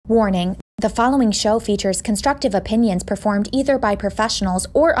Warning: the following show features constructive opinions performed either by professionals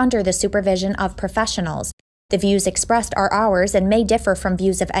or under the supervision of professionals. The views expressed are ours and may differ from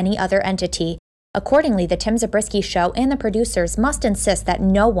views of any other entity. Accordingly, the Tim Zabriskie Show and the producers must insist that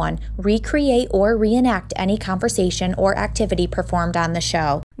no one recreate or reenact any conversation or activity performed on the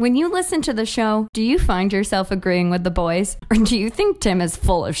show. When you listen to the show, do you find yourself agreeing with the boys? Or do you think Tim is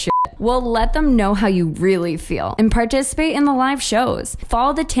full of shit? Well, let them know how you really feel and participate in the live shows.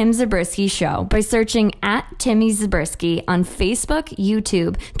 Follow the Tim Zabriskie Show by searching at Timmy Zabriskie on Facebook,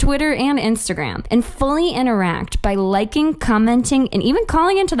 YouTube, Twitter, and Instagram, and fully interact by liking, commenting, and even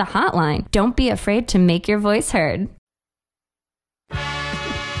calling into the hotline. Don't be afraid to make your voice heard.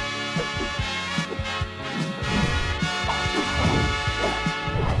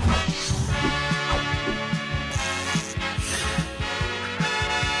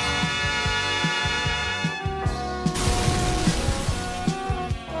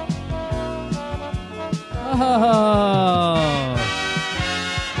 Oh,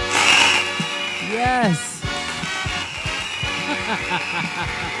 yes.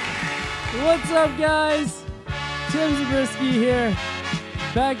 What's up, guys? Tim Zabriskie here,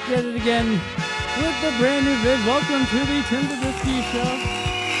 back at it again with the brand new vid. Welcome to the Tim Zabriskie Show.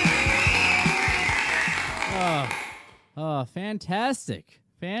 Oh, fantastic.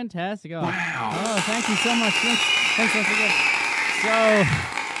 Fantastic. Oh, wow. Oh, thank you so much. Thanks once again.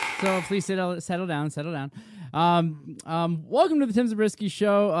 So please settle down. Welcome to the Tim Zabriskie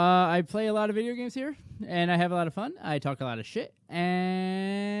Show. I play a lot of video games here, and I have a lot of fun. I talk a lot of shit,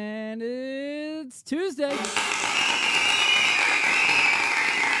 and it's Tuesday.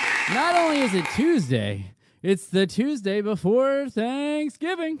 Not only is it Tuesday, it's the Tuesday before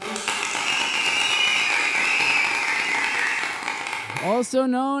Thanksgiving. Also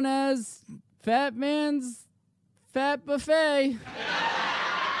known as Fat Man's Fat Buffet.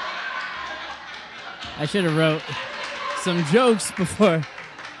 I should have wrote some jokes before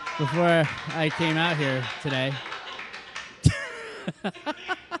I came out here today.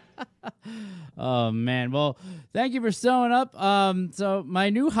 Oh, man. Well, thank you for showing up. So my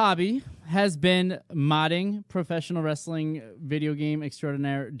new hobby has been modding professional wrestling video game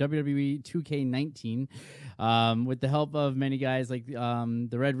extraordinaire WWE 2K19 with the help of many guys like the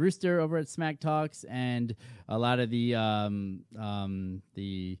Red Rooster over at Smack Talks and a lot of the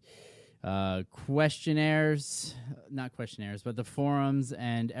not questionnaires, but the forums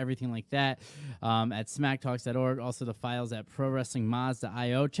and everything like that at smacktalks.org. Also the files at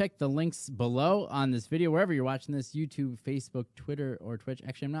prowrestlingmods.io. Check the links below on this video, wherever you're watching this, YouTube, Facebook, Twitter, or Twitch.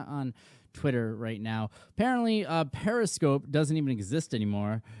 Actually, I'm not on Twitter right now. Apparently, Periscope doesn't even exist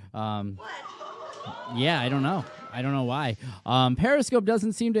anymore. Yeah, I don't know why. Periscope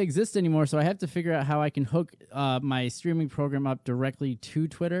doesn't seem to exist anymore, so I have to figure out how I can hook my streaming program up directly to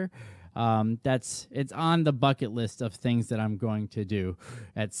Twitter. It's on the bucket list of things that I'm going to do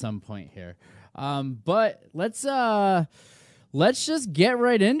at some point here. But let's just get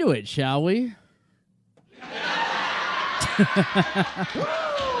right into it, shall we?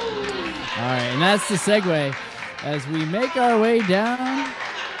 All right, and that's the segue as we make our way down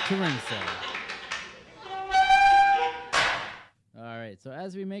to ringside. All right, so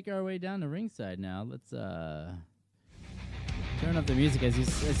as we make our way down to ringside now, let's turn up the music. As you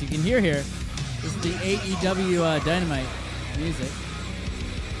can hear here, this is the AEW Dynamite music.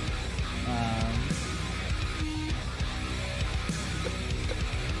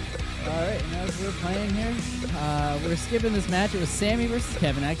 All right, and as we're playing here, we're skipping this match. It was Sammy versus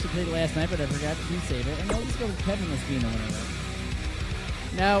Kevin. I actually played it last night, but I forgot to save it. And I'll just go with Kevin as being the winner.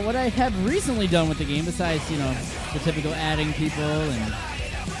 Now, what I have recently done with the game, besides, the typical adding people and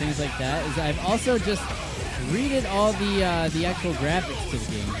things like that, is I've also just redid all the actual graphics to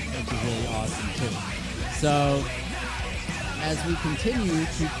the game, which is really awesome, too. So, as we continue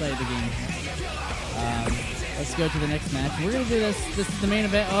to play the game, let's go to the next match. We're going to do this. This is the main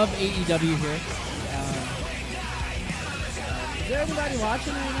event of AEW here. Is there anybody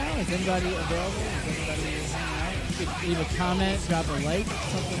watching right now? Is anybody available? Is anybody hanging out? You could leave a comment, drop a like,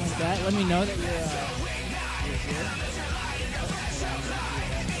 something like that. Let me know that you're here.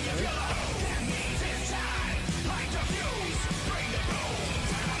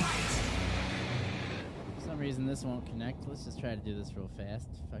 For some reason, this won't connect. Let's just try to do this real fast.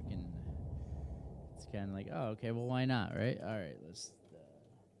 It's kind of like, oh, okay, well, why not, right? All right, let's...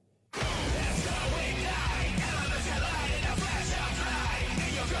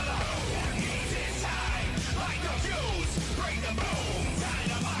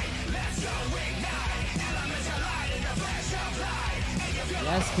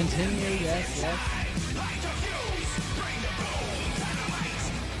 Yes, continue, yes.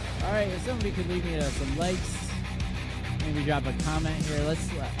 Alright, if somebody could leave me some likes, maybe drop a comment here.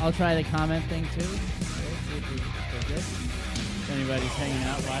 I'll try the comment thing too. Let's see if we get this. If anybody's hanging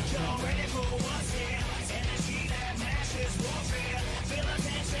out watching it.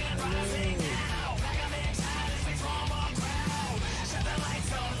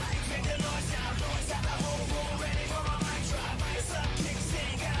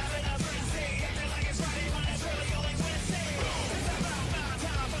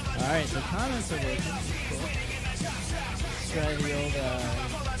 Alright, so comments are working. Cool. Let's try the old,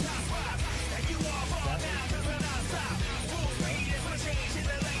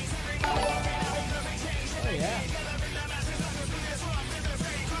 oh, yeah.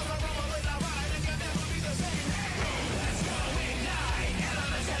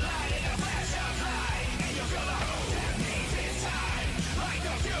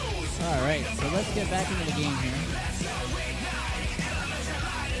 Alright, so let's get back into the game here.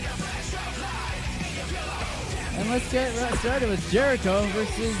 And let's get started with Jericho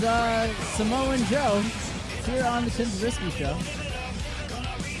versus Samoan Joe here on the Tim Zabriskie Show.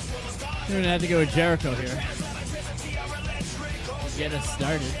 We're going to have to go with Jericho here to get us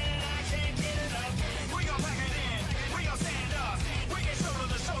started.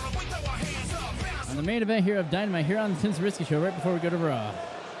 On the main event here of Dynamite here on the Tim Zabriskie Show right before we go to Raw.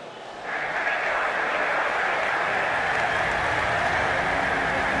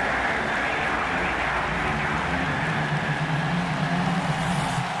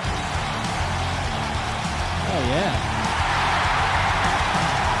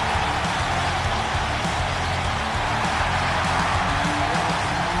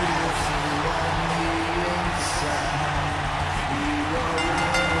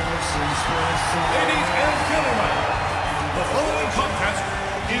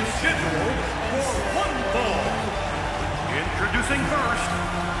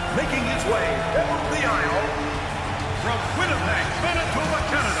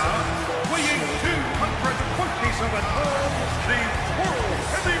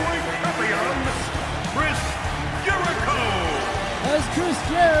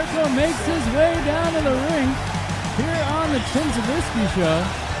 Show.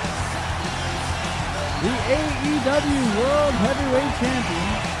 The AEW World Heavyweight Champion.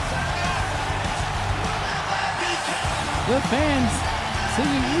 The fans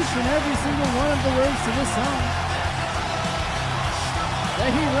singing each and every single one of the words to this song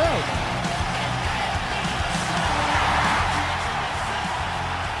that he wrote.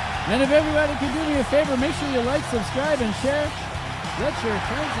 And if everybody could do me a favor, make sure you like, subscribe, and share. Let your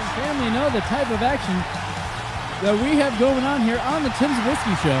friends and family know the type of action that we have going on here on the Tim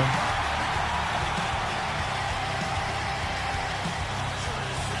Zabriskie Show.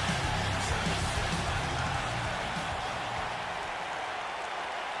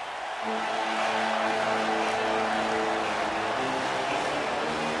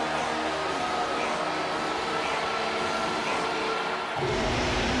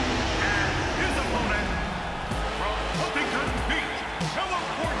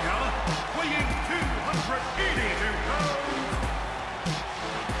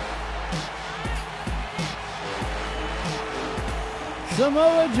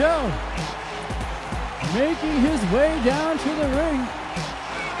 Samoa Joe making his way down to the ring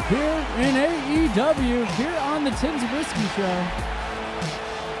here in AEW, here on the Tim Zabriskie Show.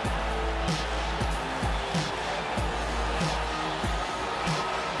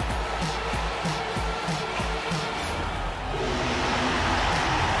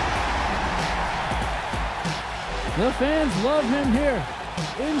 The fans love him here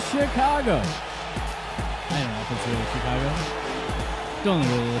in Chicago. I don't know if it's really Chicago. Don't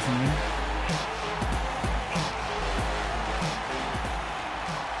really listen to me.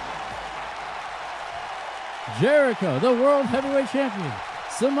 Jericho, the World Heavyweight Champion.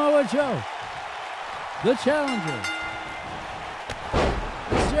 Samoa Joe, the challenger.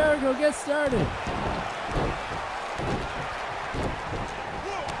 As Jericho gets started.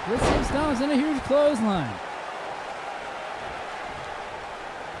 This seems Thomas in a huge clothesline.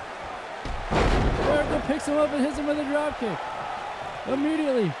 Jericho picks him up and hits him with a dropkick.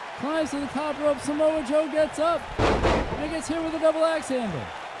 Immediately climbs to the top rope. Samoa Joe gets up and gets hit with a double axe handle.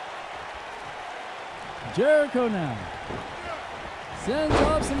 Jericho now sends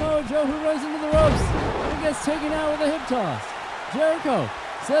off Samoa Joe, who runs into the ropes and gets taken out with a hip toss. Jericho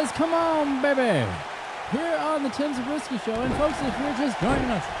says, "Come on, baby," here on the Tim Zabriskie Show. And folks, if you're just joining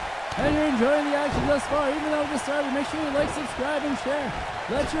us and you're enjoying the action thus far, even though we just started, make sure you like, subscribe, and share.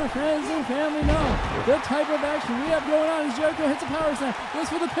 Let your friends and family know the type of action we have going on as Jericho hits a power slam, goes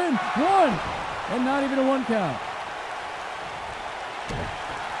for the pin, one, and not even a 1 count.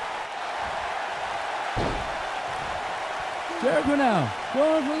 Jericho now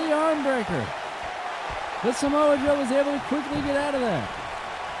going for the arm breaker. But Samoa Joe was able to quickly get out of that.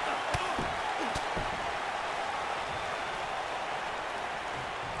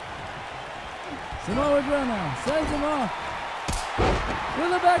 Samoa Joe now sends him off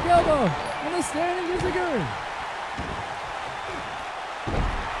with a back elbow and a standing Enziguri.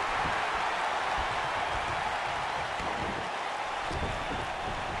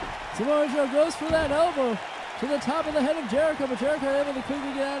 Samoa Joe goes for that elbow to the top of the head of Jericho, but Jericho able to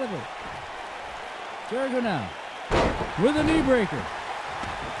quickly get out of it. Jericho now with a knee breaker.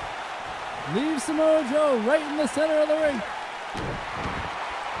 Leaves Samoa Joe right in the center of the ring.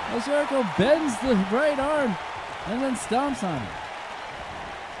 As Jericho bends the right arm and then stomps on it.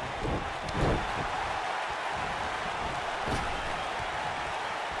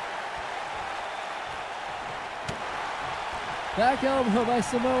 Back elbow by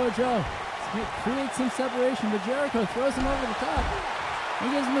Samoa Joe. Creates some separation, but Jericho throws him over the top. He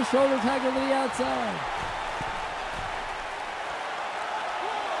gives him a shoulder tackle to the outside.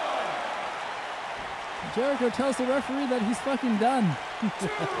 Jericho tells the referee that he's fucking done.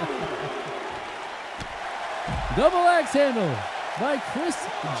 Double axe handle by Chris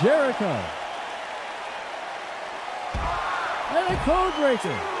Jericho. And a code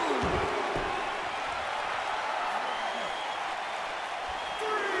breaker.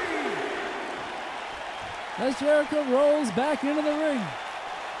 As Jericho rolls back into the ring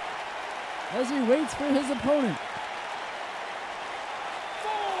as he waits for his opponent.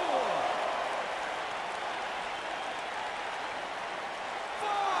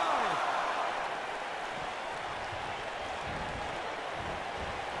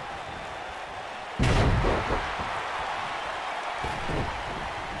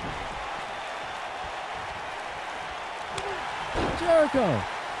 Jericho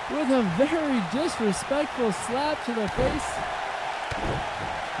with a very disrespectful slap to the face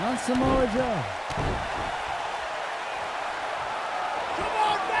on Samoa Joe. Come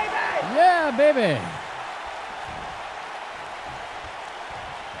on, baby! Yeah, baby!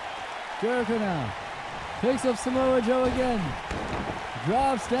 Jericho now picks up Samoa Joe again.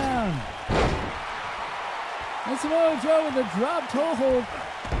 Drops down. And Samoa Joe with a drop toe hold,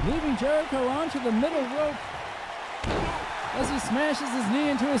 leaving Jericho onto the middle rope as he smashes his knee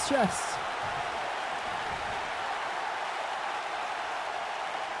into his chest.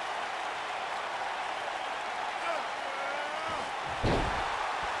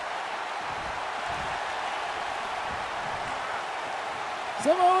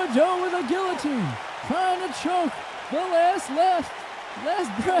 Samoa Joe with a guillotine, trying to choke the last breath,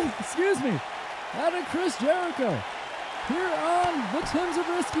 out of Chris Jericho here on the Tim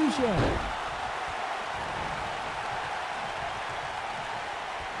Zabriskie Show.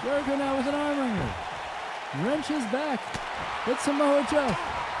 Jericho now with an arm wringer. Wrenches back. But Samoa Joe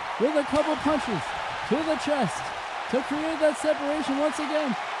with a couple punches to the chest to create that separation once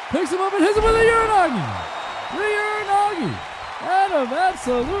again. Picks him up and hits him with a Uranagi. The Uranagi out of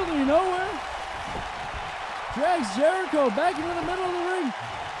absolutely nowhere. Drags Jericho back into the middle of the ring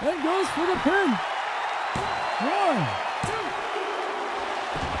and goes for the pin. 1, 2.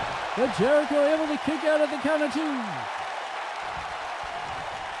 But Jericho able to kick out at the count of 2.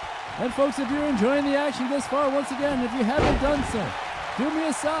 And folks, if you're enjoying the action this far, once again, if you haven't done so, do me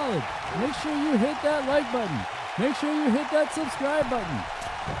a solid. Make sure you hit that like button. Make sure you hit that subscribe button.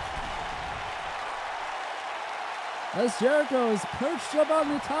 As Jericho is perched up on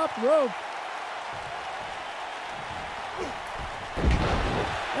the top rope.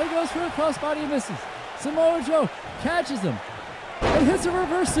 And he goes for a crossbody and misses. Samoa Joe catches him and hits a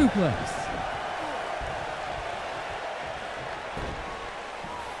reverse suplex.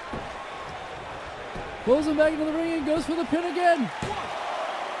 Pulls him back into the ring and goes for the pin again. 1,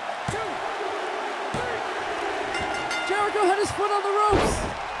 2, 3. Jericho had his foot on the ropes.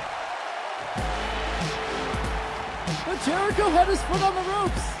 But Jericho had his foot on the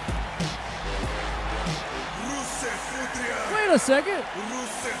ropes. Wait a second.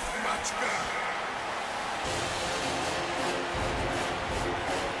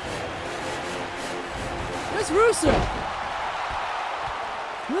 It's Rusev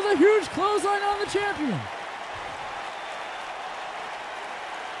with a huge clothesline on the champion.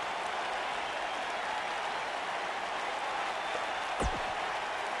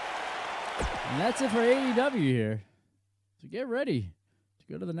 And that's it for AEW here. So get ready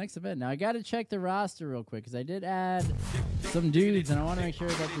to go to the next event. Now I got to check the roster real quick because I did add some dudes and I want to make sure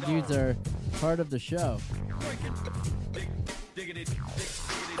that the dudes are part of the show.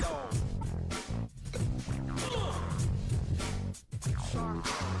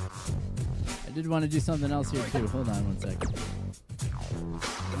 I I did want to do something else here too. Hold on one second.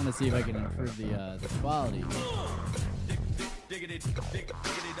 I want to see if I can improve the quality. Diggity dog.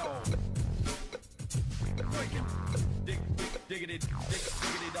 Diggity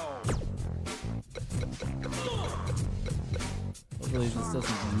dog. Hopefully this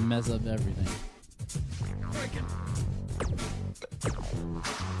doesn't mess up everything.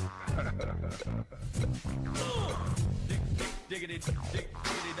 Diggity dog.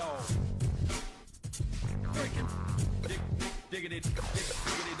 Diggity dog.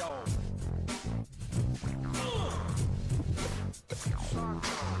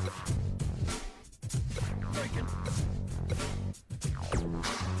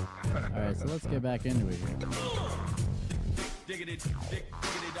 Alright, so let's get back into it here. Diggity dog.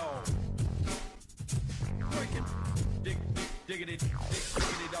 Diggity dog.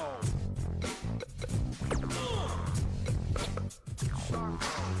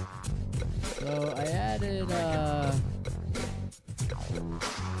 So I added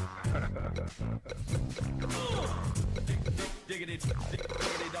Diggity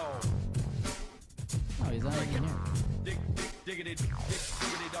dog. oh, he's not even here. Diggity dog.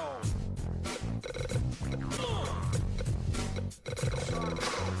 Diggity dog.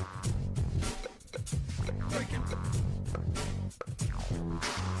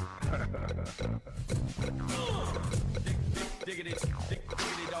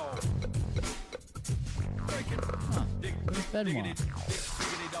 Huh. Chris Benoit.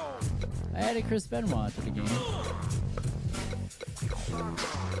 I added Chris Benoit to the game.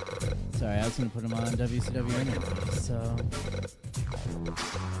 Sorry, I was going to put him on WCW anyway, so...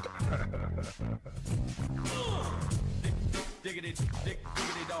 Diggity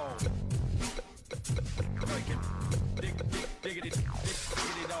dog. Diggity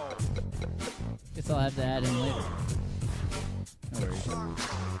dog. Guess I'll have to add him later. No worries.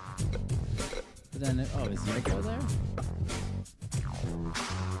 But then, oh, is Yoko there?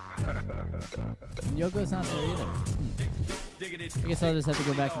 And Yoko's not there either. I guess I'll just have to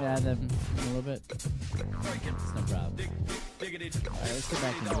go back and add them in a little bit. It's no problem. Alright, let's get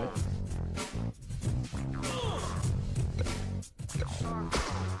back into it.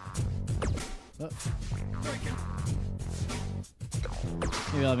 Oh.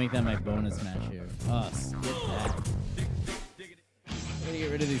 Maybe I'll make that my bonus match here. Oh, skip that. Gotta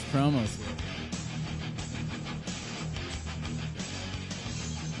get rid of these promos here.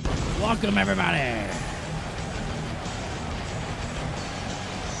 Welcome, everybody!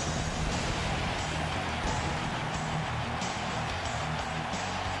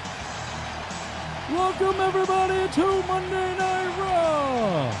 Welcome, everybody, to Monday Night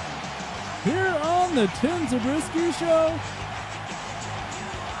Raw! Here on the Tim Zabriskie Show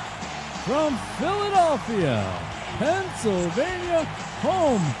from Philadelphia, Pennsylvania,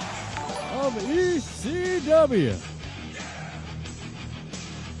 home of ECW.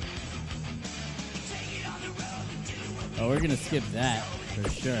 Oh, we're gonna skip that for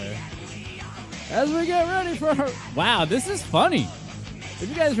sure. As we get ready for her. Wow, this is funny. If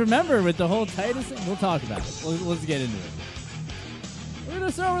you guys remember with the whole Titus thing, we'll talk about it. Let's get into it. We're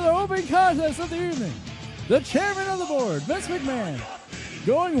gonna start with our opening contest of the evening. The chairman of the board, Vince McMahon,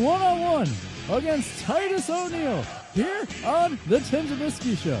 going one-on-one against Titus O'Neil here on the Tim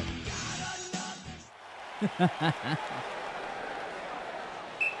Zabriskie Show.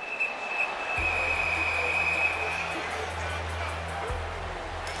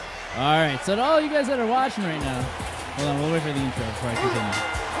 All right, so to all you guys that are watching right now, hold on, we'll wait for the intro before I continue.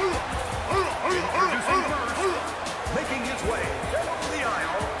 Introducing first, making his way down the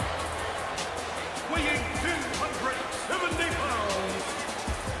aisle, weighing 270 pounds,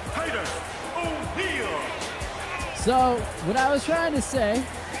 Titus O'Neil. So, what I was trying to say,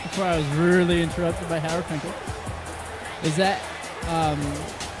 before I was really interrupted by Howard Finkel, is that,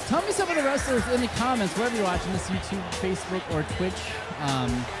 tell me some of the wrestlers in the comments, wherever you're watching this, YouTube, Facebook, or Twitch,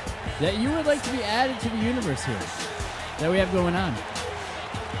 that you would like to be added to the universe here that we have going on.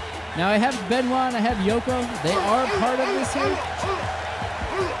 Now I have Benoit and I have Yoko. They are part of this here.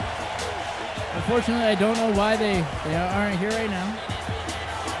 Unfortunately, I don't know why they aren't here right now.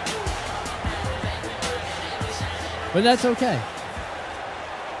 But that's okay.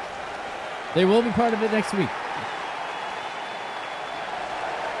 They will be part of it next week.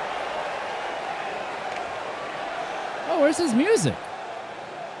 Oh, where's his music?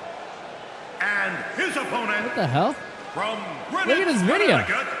 And his opponent, What the hell? from Look at his video.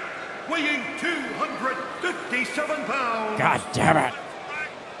 Connecticut, weighing 257 pounds. God damn it.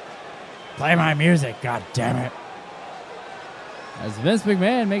 Play my music, god damn it. As Vince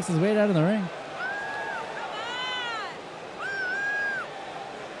McMahon makes his way down in the ring.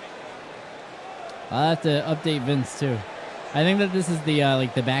 I'll have to update Vince too. I think that this is the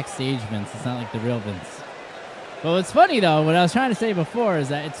like the backstage Vince. It's not like the real Vince. But what's funny though, what I was trying to say before is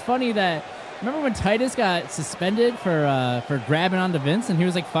that it's funny that remember when Titus got suspended for grabbing onto Vince and he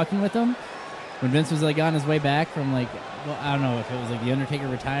was like fucking with him when Vince was like on his way back from like, well, I don't know if it was like the Undertaker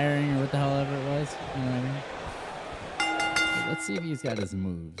retiring or what the hell ever it was. You know what I mean? Let's see if he's got his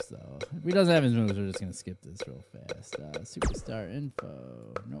moves, though. If he doesn't have his moves, we're just going to skip this real fast. Superstar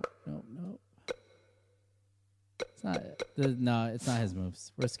info. Nope. It's not. No, it's not his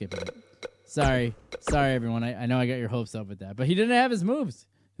moves. We're skipping it. Sorry, everyone. I know I got your hopes up with that. But he didn't have his moves.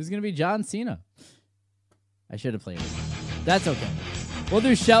 Who's going to be John Cena? I should have played it. That's okay. We'll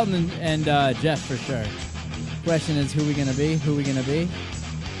do Shelton and Jeff for sure. Question is, who we going to be?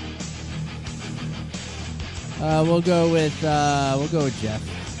 We'll go with Jeff.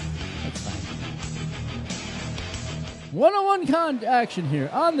 That's fine. One-on-one action here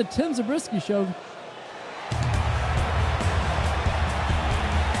on the Tim Zabriskie Show.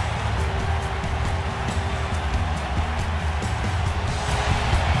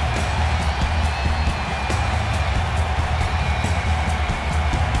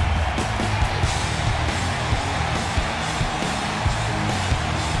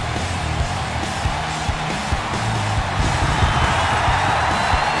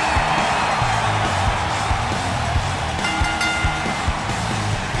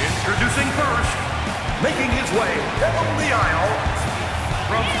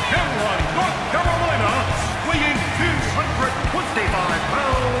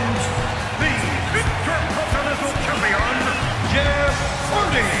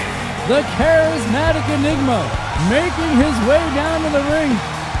 The charismatic enigma making his way down to the ring.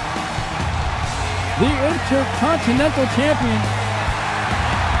 The Intercontinental Champion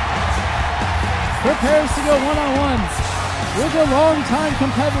prepares to go one-on-one with a longtime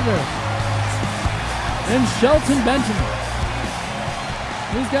competitor in Shelton Benjamin.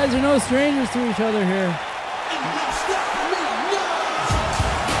 These guys are no strangers to each other here.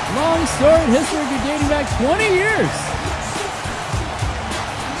 Long storied history dating back 20 years.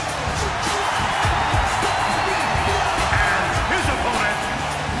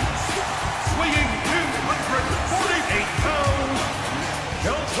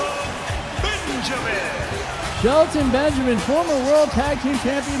 Shelton Benjamin, former World Tag Team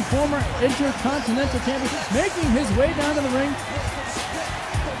Champion, former Intercontinental Champion, making his way down to the ring.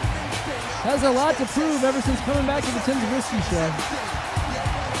 Has a lot to prove ever since coming back to the Tim Zabriskie Show.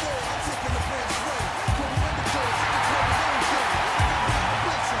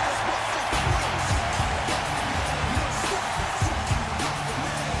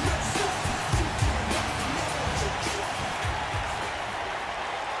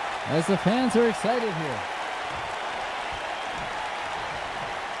 As the fans are excited here.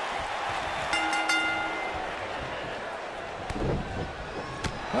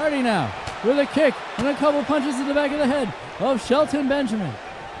 Hardy now with a kick and a couple punches in the back of the head of Shelton Benjamin.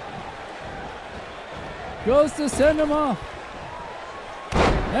 Goes to send him off.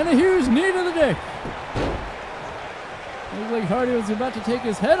 And a huge knee to the dick. Looks like Hardy was about to take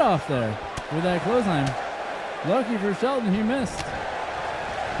his head off there with that clothesline. Lucky for Shelton, he missed.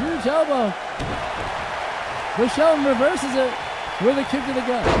 Huge elbow. But Shelton reverses it with a kick to the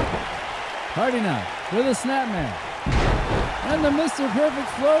gut. Hardy now with a snapmare. And the Mr. Perfect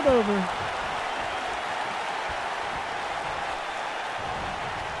float over.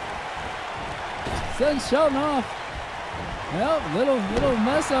 Sends Shelton off. Well, little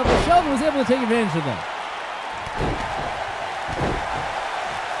mess up, but Shelton was able to take advantage of that.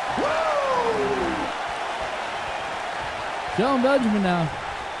 Shelton Benjamin now.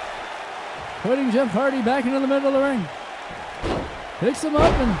 Putting Jeff Hardy back into the middle of the ring. Picks him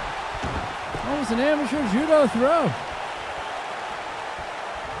up and almost an amateur judo throw.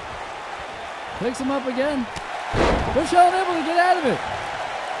 Picks him up again. But Shelton able to get out of it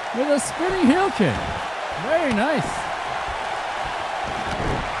with a spinning heel kick. Very nice.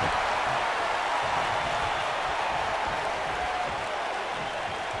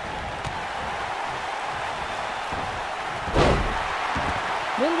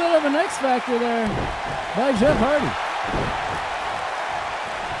 A little bit of an X factor there by Jeff Hardy.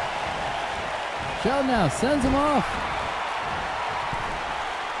 Shelton now sends him off.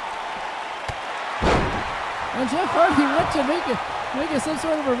 And Jeff Hardy went to make it some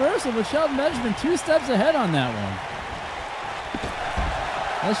sort of reversal, but Shelton Benjamin 2 steps ahead on that one.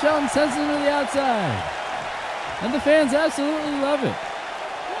 As Shelton sends him to the outside. And the fans absolutely love it.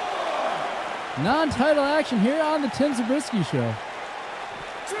 Non-title action here on the Tim Zabriskie Show.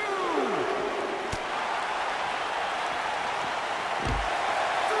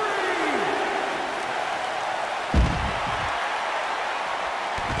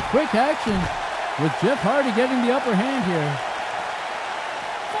 quick action with Jeff Hardy getting the upper hand here.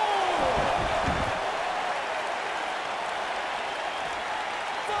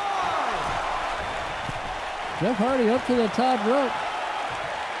 Jeff Hardy up to the top rope.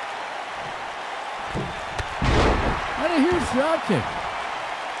 And a huge drop kick.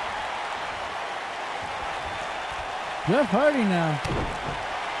 Jeff Hardy now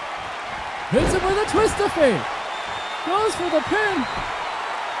hits him with a twist of fate. Goes for the pin.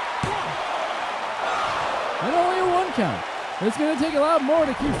 And only a 1 count. It's going to take a lot more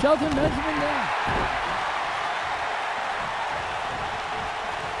to keep Shelton Benjamin down.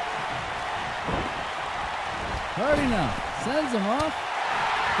 Hardy now sends him off.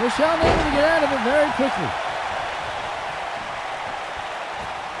 But Shelton able to get out of it very quickly.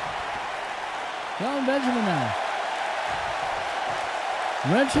 Shelton Benjamin now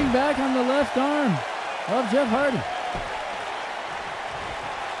wrenching back on the left arm of Jeff Hardy.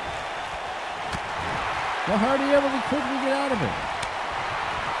 Jeff Hardy able to quickly get out of it.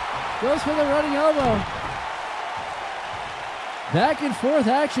 Goes for the running elbow. Back and forth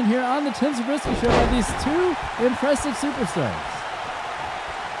action here on the Tim Zabriskie Show by these two impressive superstars.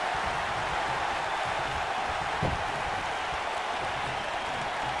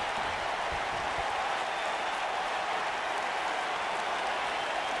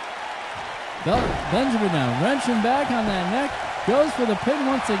 Benjamin now wrenching back on that neck. Goes for the pin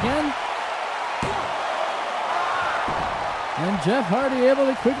once again. And Jeff Hardy able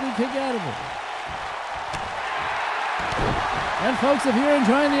to quickly kick out of it. And folks, if you're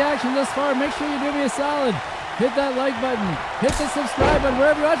enjoying the action thus far, make sure you do me a solid. Hit that like button. Hit the subscribe button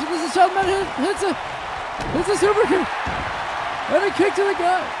wherever you're watching. This is Shelton Benjamin. Hits a super kick. And a kick to the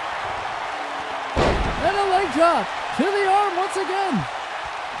gut. And a leg drop to the arm once again.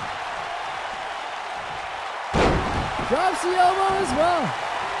 Drops the elbow as well.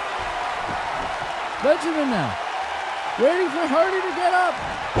 Benjamin now waiting for Hardy to get up.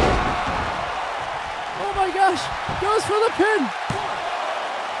 Oh my gosh, goes for the pin. 1,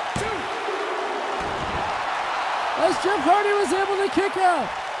 2. As Jeff Hardy was able to kick out.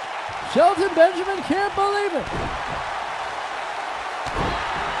 Shelton Benjamin can't believe it.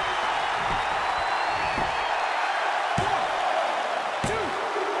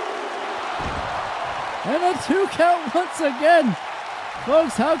 And a 2 count once again.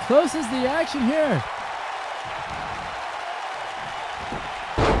 Folks, how close is the action here?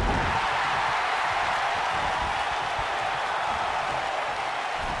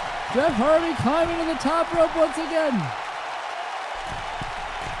 Jeff Hardy climbing to the top rope once again.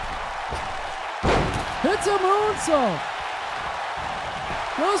 Hits a moonsault.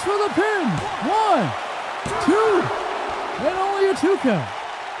 Goes for the pin. 1, 2, and only a 2 count.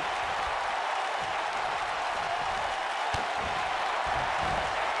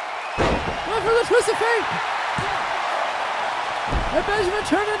 Went for the twist of fate. And Benjamin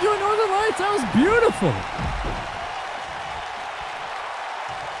turned into a Northern Lights. That was beautiful.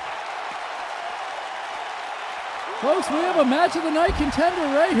 Folks, we have a match of the night contender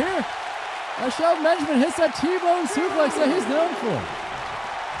right here. As Shelton Benjamin hits that T-bone suplex that he's known for.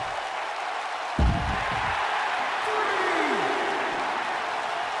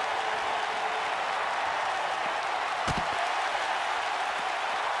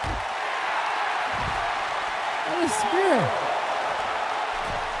 And a spear.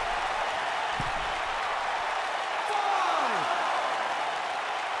 5,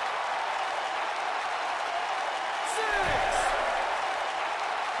 6.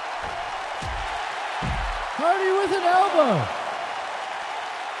 Hardy with an elbow.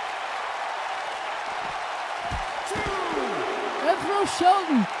 2. And throws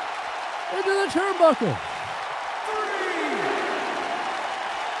Shelton into the turnbuckle. 3,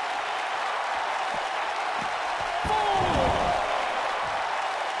 4.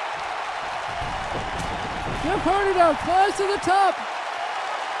 Jeff Hardy now climbs to the top.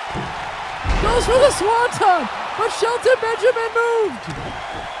 Goes for the swanton, but Shelton Benjamin moved.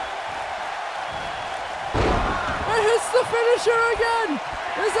 And hits the finisher again.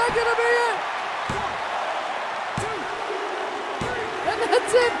 Is that going to be it? 1, 2, 3. And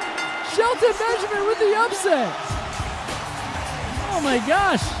that's it. Shelton Benjamin with the upset. Oh my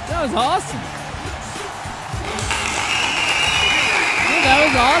gosh, that was awesome. Yeah, that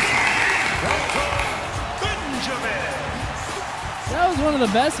was awesome. Benjamin. That was one of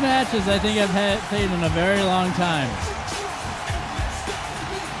the best matches I think I've played in a very long time.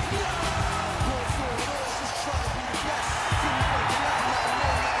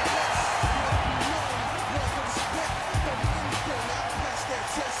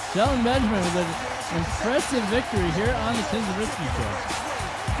 Shelton Benjamin with an impressive victory here on the Tim Zabriskie Show.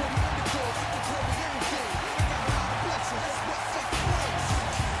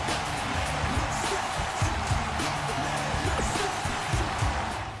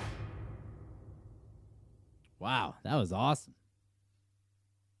 Wow, that was awesome.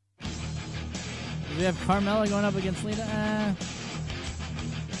 Do we have Carmella going up against Lita?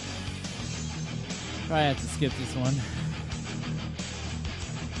 Probably have to skip this one.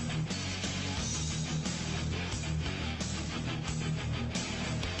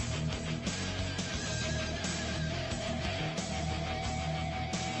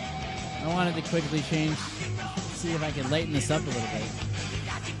 I wanted to quickly change, see if I could lighten this up a little bit.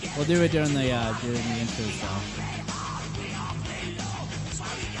 We'll do it during the intro stuff.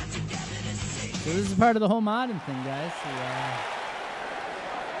 So this is part of the whole modern thing, guys. So,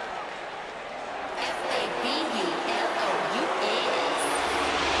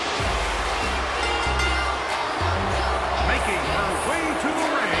 Making her way to the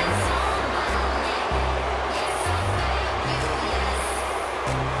ring.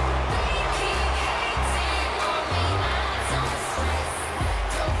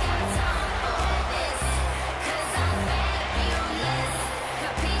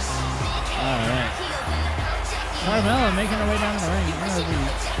 Alright. Carmella making her way down the ring. I'm going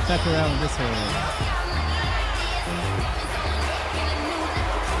to check around with this one.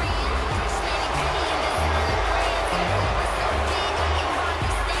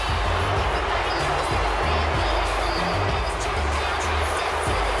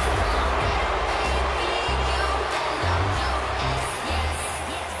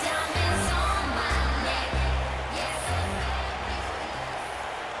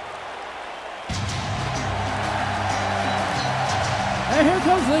 And here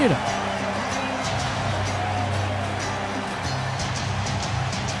comes Lita.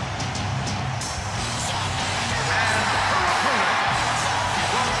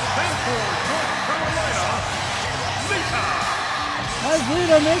 As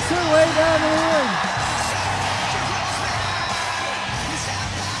Lita makes her way down the ring.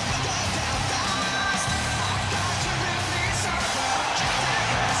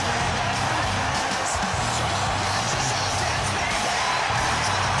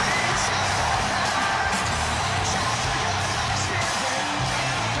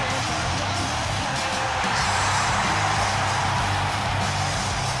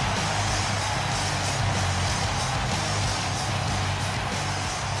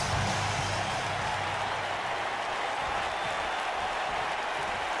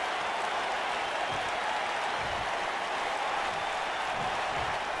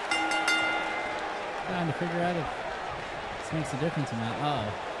 Trying to figure out if this makes a difference or not.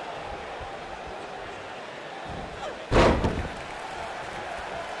 Uh-oh.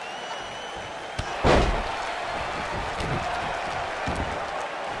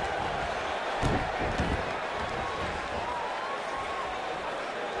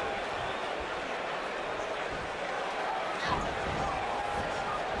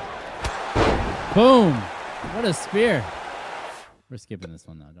 Boom! What a spear. We're skipping this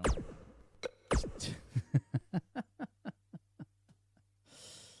one though, don't we?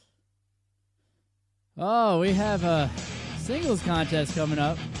 Oh, we have a singles contest coming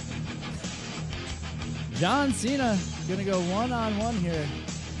up. John Cena gonna go one-on-one here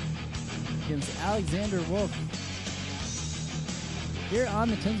against Alexander Wolf here on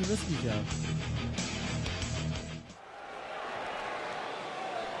the Tim Zabriskie Show.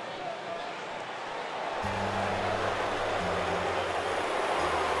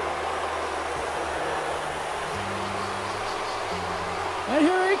 And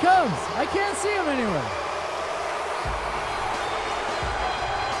here he comes. I can't see him anywhere.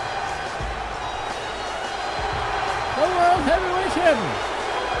 The World Heavyweight Champion.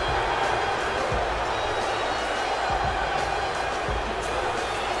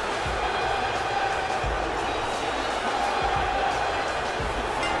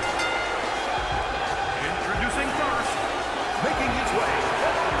 Introducing first, making his way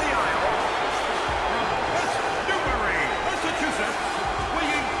down the aisle from West Newbury, Massachusetts,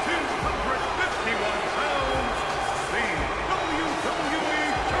 weighing 251 pounds, the WWE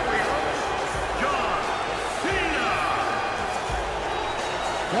Champion, John Cena.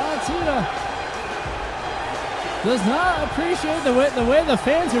 John Cena does not appreciate the way the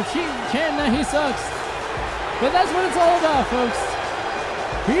fans are chanting that he sucks. But that's what it's all about, folks.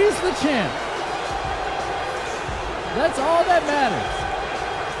 He's the champ. That's all that matters.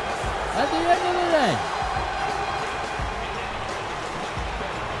 At the end of the day.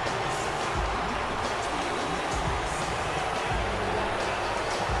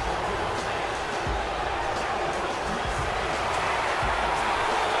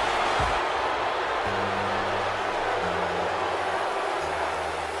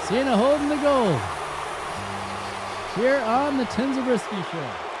 Cena holding the gold here on the Tim Zabriskie Show.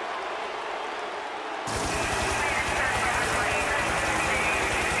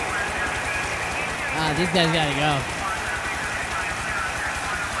 These guys gotta go.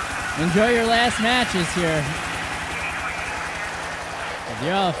 Enjoy your last matches here.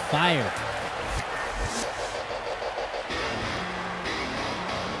 You're all fired.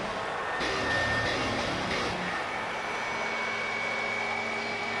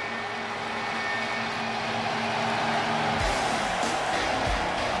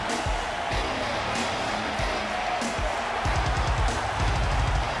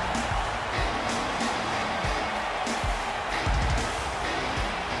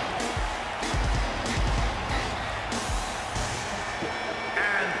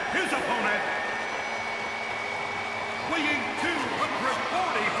 Weighing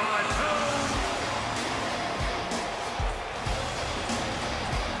 245 pounds.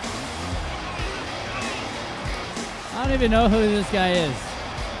 I don't even know who this guy is.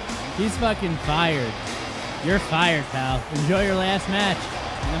 He's fucking fired. You're fired, pal. Enjoy your last match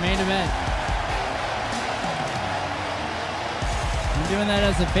in the main event. I'm doing that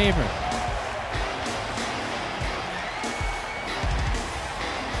as a favor.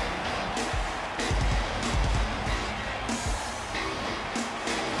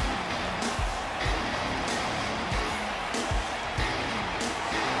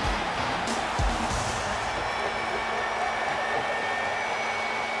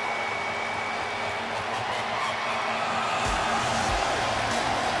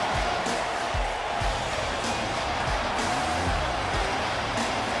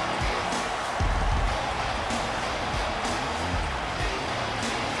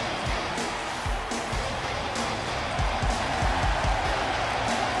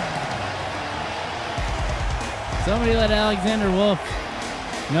 Somebody let Alexander Wolf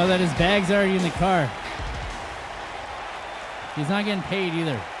know that his bag's already in the car. He's not getting paid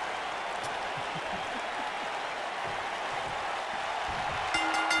either.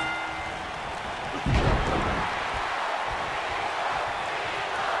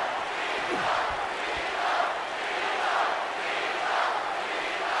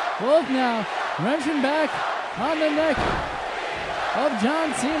 Wolf now wrenching back on the neck of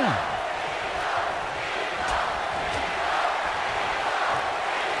John Cena.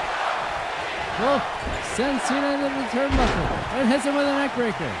 Wolf sends Cena into the turnbuckle and hits him with a neck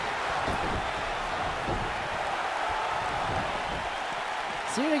breaker.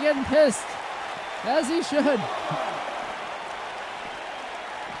 Cena getting pissed, as he should.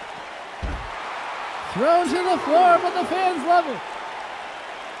 Thrown to the floor, but the fans love it.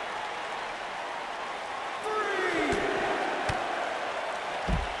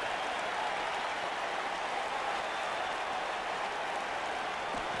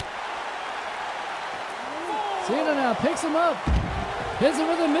 Cena now picks him up, hits him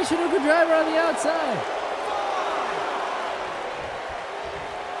with a Michinoku driver on the outside.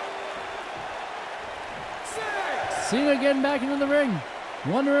 Cena getting back into the ring,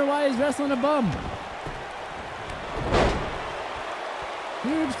 wondering why he's wrestling a bum.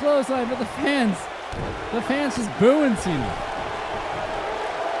 Huge clothesline, but the fans just booing Cena.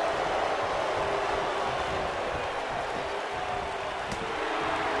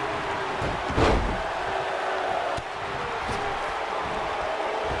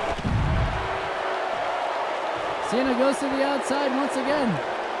 Cena goes to the outside once again.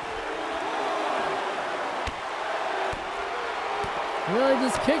 Really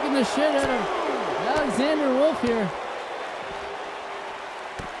just kicking the shit out of Alexander Wolf here.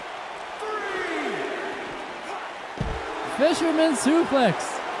 Fisherman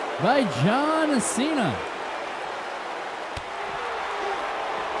suplex by John Cena.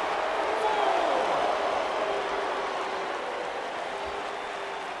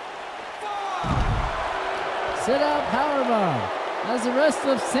 Sit out powerbomb as the rest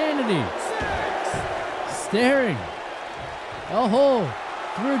of Sanity staring a hole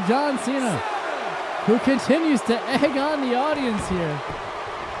through John Cena, who continues to egg on the audience here.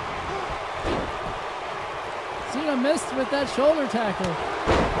 Cena missed with that shoulder tackle.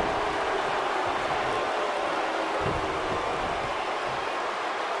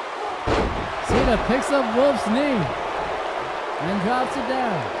 Cena picks up Wolf's knee and drops it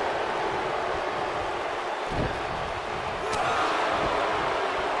down.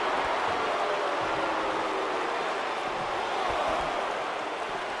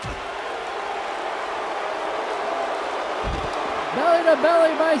 Belly to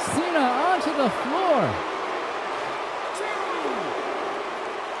belly by Cena onto the floor.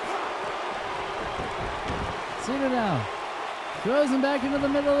 Cena now throws him back into the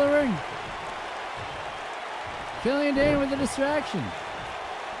middle of the ring. Killian Dane with a distraction.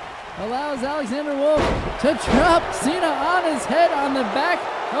 Allows Alexander Wolf to drop Cena on his head on the back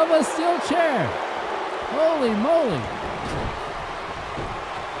of a steel chair. Holy moly.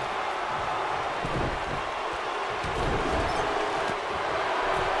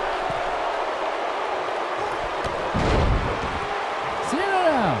 Cena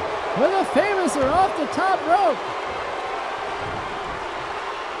now, with a famous are off the top rope.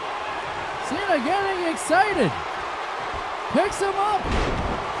 Cena getting excited. Picks him up.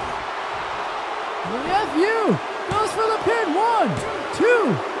 The FU goes for the pin. 1,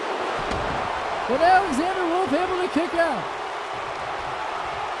 2. But Alexander Wolf able to kick out.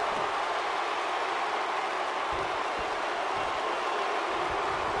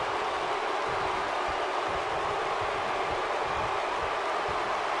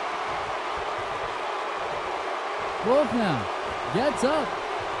 Wolf now gets up.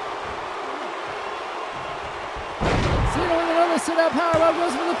 Cena with another sit-out powerbomb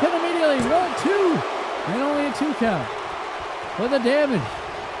goes for the pin immediately. 1, 2, and only a 2 count for the damage.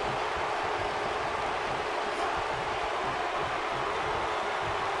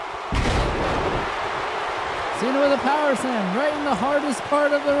 Cena with a power slam right in the hardest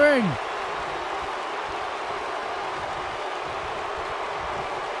part of the ring.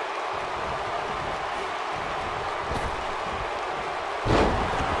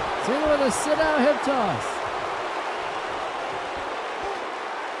 Cena with a sit-out hip toss.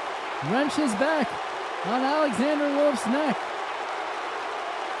 Wrenches back on Alexander Wolf's neck.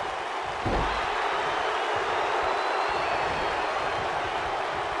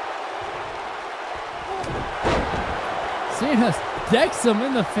 Cena decks him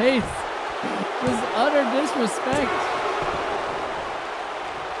in the face. Just utter disrespect.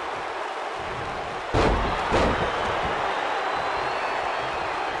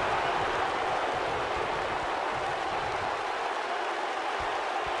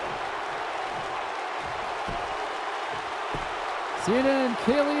 Cena and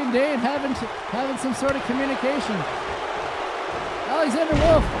Killian Dane having some sort of communication. Alexander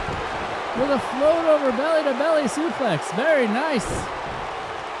Wolf with a float over belly to belly suplex. Very nice.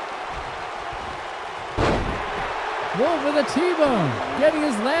 Wolf with a T-bone, getting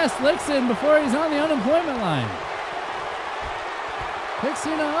his last licks in before he's on the unemployment line. Picks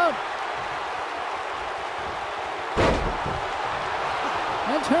Cena up.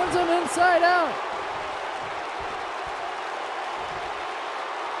 And turns him inside out.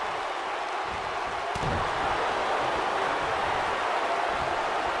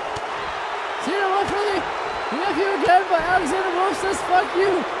 Cena went for the FU again, but Alexander Wolf says, fuck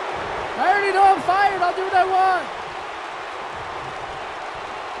you. I already know I'm fired. I'll do what I want.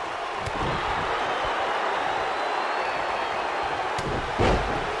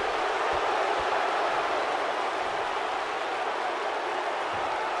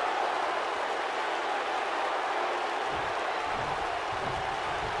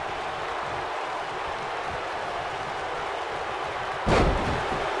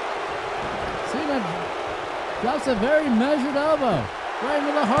 Drops a very measured elbow right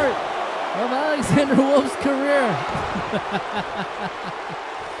into the heart of Alexander Wolf's career.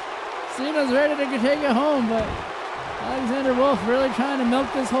 Cena's ready to take it home, but Alexander Wolf really trying to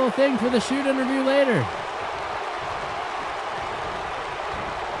milk this whole thing for the shoot interview later.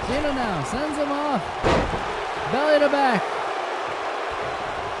 Cena now sends him off. Belly to back.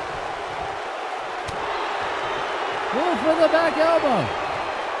 Wolf with a back elbow.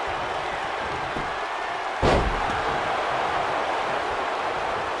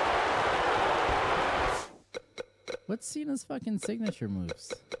 What's Cena's fucking signature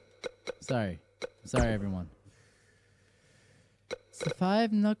moves? Sorry, everyone. It's the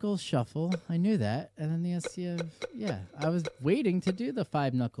 5-knuckle shuffle. I knew that. And then the STF. Yeah, I was waiting to do the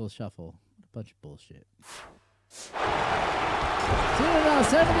 5-knuckle shuffle. What a bunch of bullshit. Cena now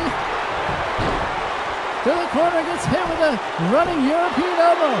 70. To the corner, gets hit with a running European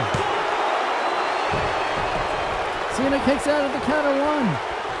elbow. Cena kicks out at the count of 1.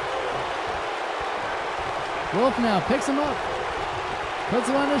 Wolf now picks him up, puts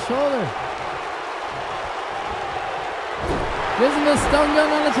him on his shoulder, gives him a stun gun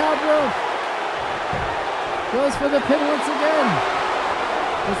on the top rope, goes for the pin once again,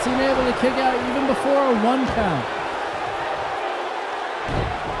 but Cena able to kick out even before a 1 count.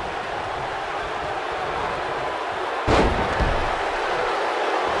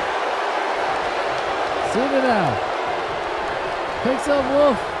 Cena now picks up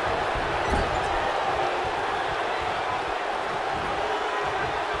Wolf.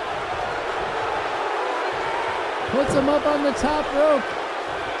 Puts him up on the top rope.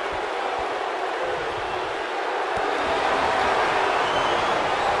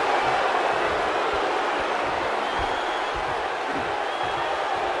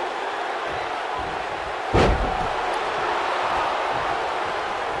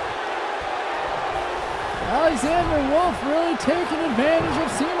 Seth really taking advantage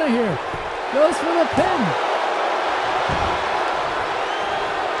of Cena here. Goes for the pin.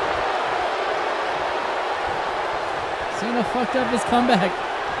 Cena fucked up his comeback.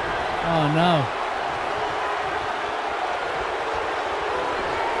 Oh no.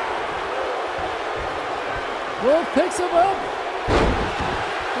 Wolf picks him up.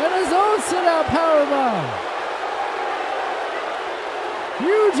 And his own sit-out powerbomb.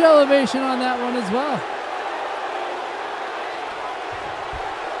 Huge elevation on that one as well.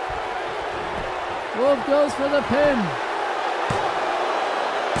 Wolf goes for the pin.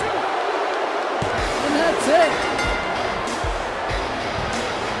 And that's it.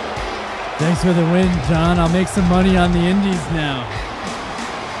 Thanks for the win, John. I'll make some money on the indies now.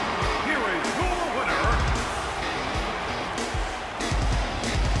 Here is your winner,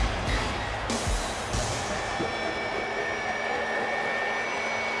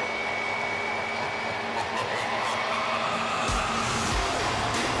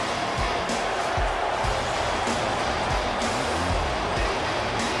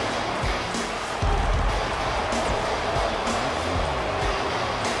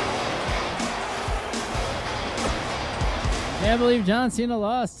 Can't believe John Cena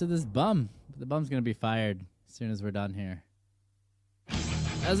lost to this bum. The bum's going to be fired as soon as we're done here.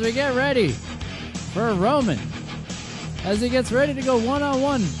 As we get ready for Roman. As he gets ready to go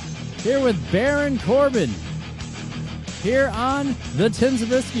one-on-one here with Baron Corbin. Here on The Tim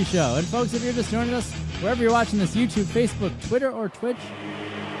Zabriskie Show. And folks, if you're just joining us, wherever you're watching this, YouTube, Facebook, Twitter, or Twitch.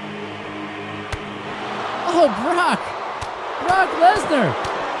 Oh, Brock! Brock Lesnar!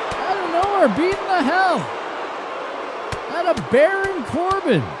 Out of nowhere, beating the hell out of Baron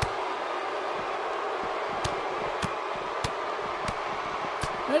Corbin.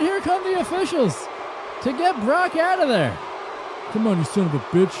 And here come the officials to get Brock out of there. Come on, you son of a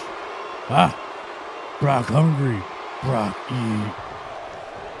bitch. Ah, Brock hungry. Brock eat.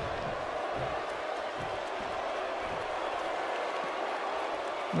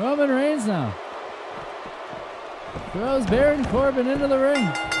 Roman Reigns now throws Baron Corbin into the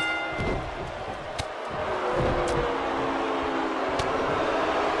ring.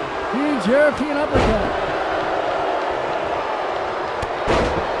 Huge European uppercut.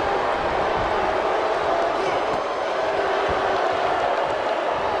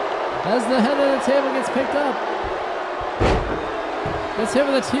 As the head of the table gets picked up. Gets hit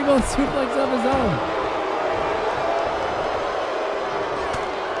with a T-bone suplex of his own.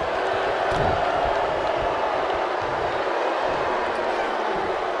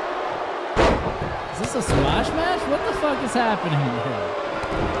 Is this a squash match? What the fuck is happening here?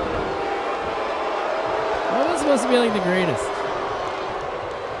 Roman's supposed to be like the greatest.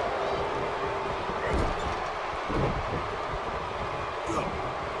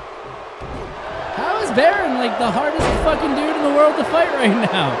 How is Baron like the hardest fucking dude in the world to fight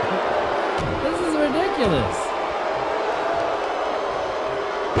right now? This is ridiculous.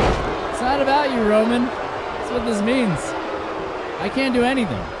 It's not about you, Roman. That's what this means. I can't do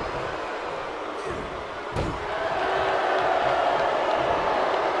anything.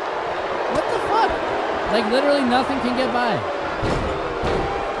 Like, literally nothing can get by.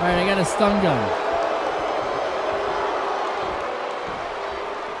 Alright, I got a stun gun.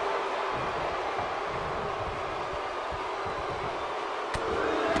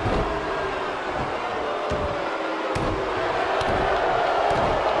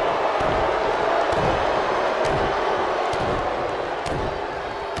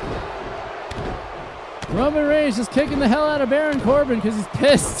 Roman Reigns just kicking the hell out of Baron Corbin because he's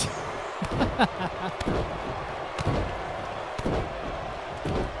pissed.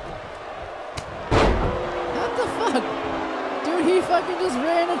 What the fuck? Dude, he fucking just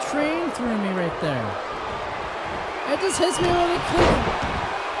ran a train through me right there. It just hits me with a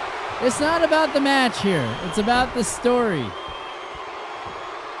clip. It's not about the match here. It's about the story.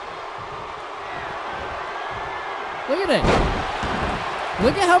 Look at it.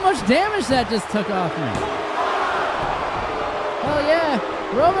 Look at how much damage that just took off me. Hell yeah.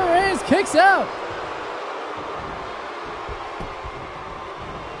 Roman Reigns kicks out.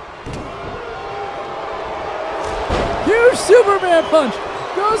 Huge Superman punch.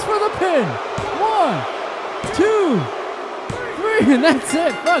 Goes for the pin. 1, 2, 3. And that's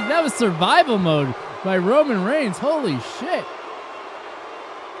it. Fuck, that was survival mode by Roman Reigns. Holy shit.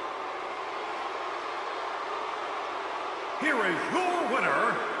 here is your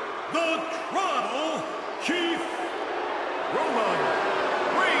winner, the Tribal Chief, Roman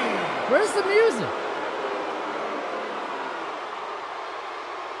Reigns. Where's the music?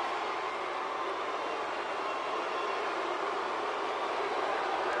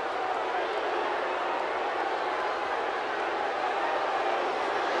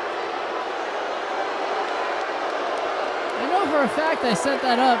 for a fact I set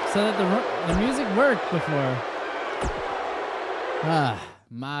that up so that the music worked before.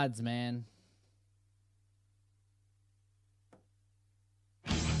 Mods, man.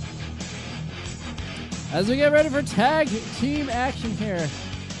 As we get ready for tag team action here.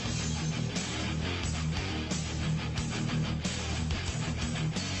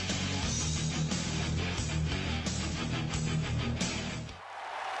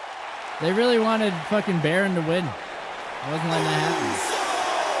 They really wanted fucking Baron to win. I wasn't letting that happen.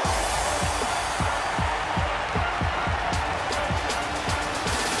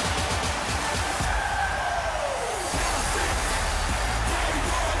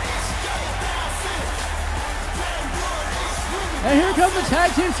 And here comes the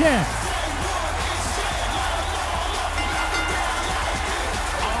tag team champ.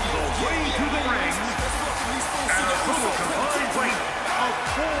 On the way to the ring, at a total combined weight of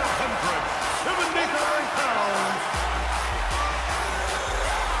 475 pounds,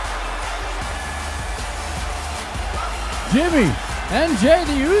 Jimmy and Jay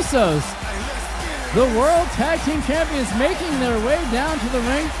the Usos, the World Tag Team Champions, making their way down to the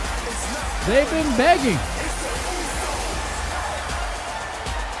ring. They've been begging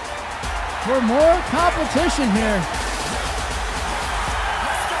for more competition here.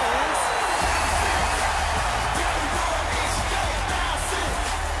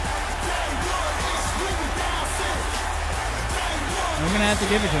 I'm going to have to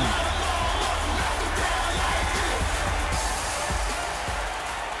give it to him.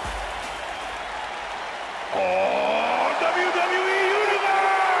 WWE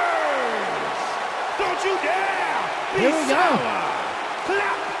Universe! Don't you dare be Here we go. sour!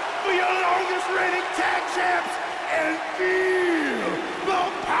 Clap for your longest reigning tag champs and feel the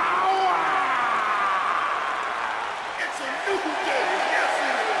power! It's a new day, yes it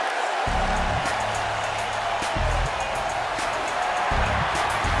is!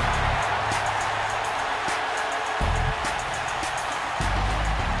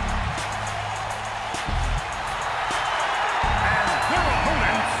 Their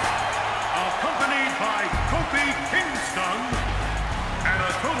opponents, accompanied by Kofi Kingston, at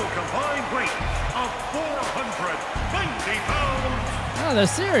a total combined weight of 490 pounds, Oh, the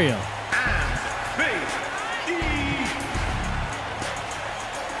cereal. and Big E.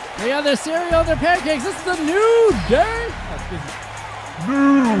 They got their cereal, their pancakes. This is the New Day.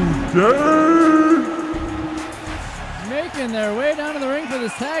 Making their way down to the ring for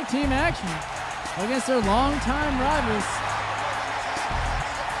this tag team action against their longtime rivals.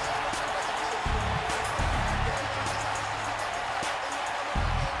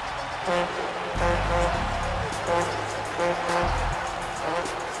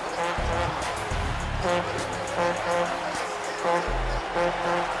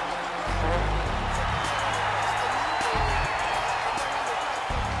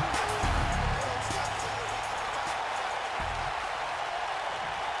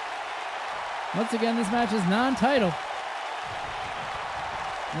 Once again, this match is non-title.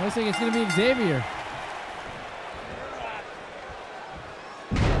 It looks like it's going to be Xavier.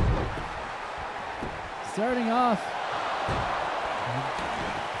 Starting off,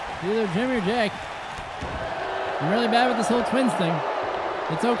 either Jimmy or Jake. I'm really bad with this whole twins thing.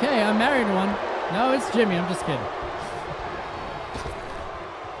 It's okay, I'm married to one. No, it's Jimmy, I'm just kidding.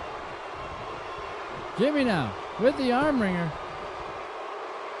 Jimmy now, with the arm wringer.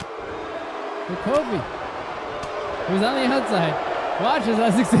 For Kofi, who's on the outside, watches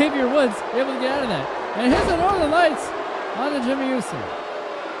as Xavier Woods able to get out of that. And hits the Northern Lights on the Jimmy Uso.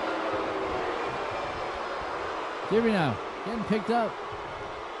 Jimmy now, getting picked up.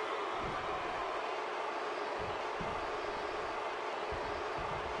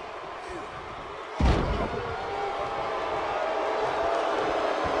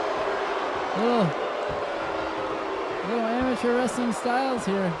 Little amateur wrestling styles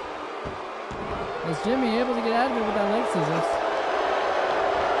here. As Jimmy able to get out of it with that leg scissors.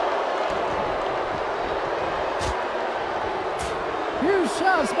 Huge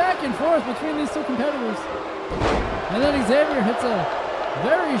shoves back and forth between these two competitors. And then Xavier hits a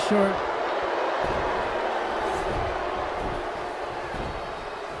very short.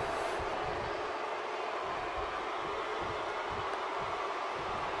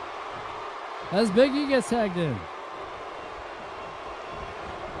 As Big E gets tagged in.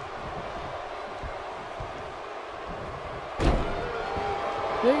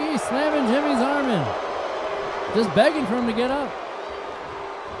 Big E slamming Jimmy's arm in. Just begging for him to get up.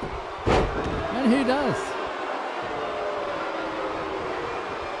 And he does.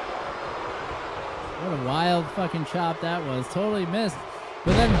 What a wild fucking chop that was. Totally missed.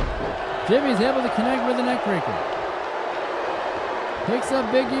 But then Jimmy's able to connect with the neck breaker. Picks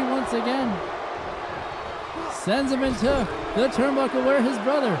up Big E once again. Sends him into the turnbuckle where his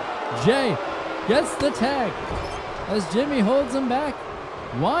brother, Jay, gets the tag. As Jimmy holds him back,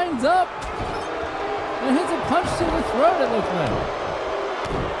 winds up, and hits a punch to the throat, it looks like.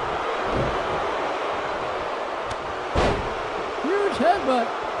 Huge headbutt.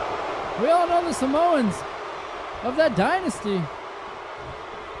 We all know the Samoans of that dynasty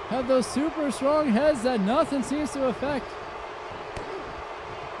have those super strong heads that nothing seems to affect.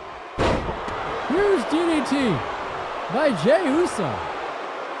 Huge DDT by Jey Uso.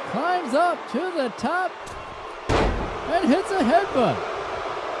 Climbs up to the top and hits a headbutt.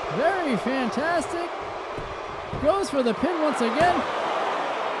 Very fantastic. Goes for the pin once again.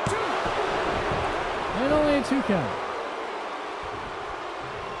 And only a 2 count.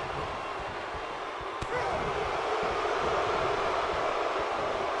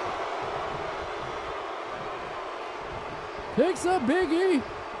 Picks up Big E.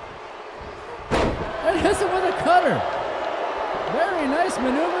 And hits him with a cutter. Very nice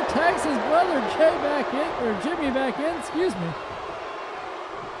maneuver. Tags his brother Jay back in, or Jimmy back in, excuse me.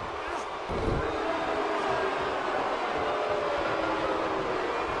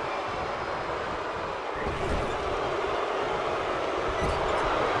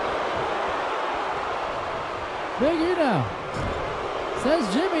 Big E now sends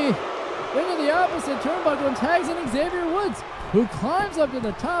Jimmy into the opposite turnbuckle and tags in Xavier Woods, who climbs up to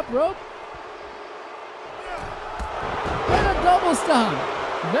the top rope. And a double stomp.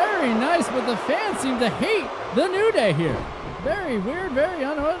 Very nice, but the fans seem to hate the New Day here. Very weird, very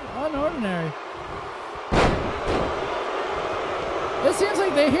unordinary. It seems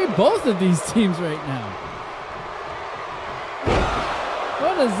like they hate both of these teams right now.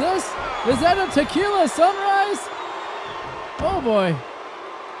 What is this? Is that a tequila sunrise? Oh boy.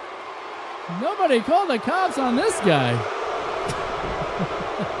 Nobody called the cops on this guy.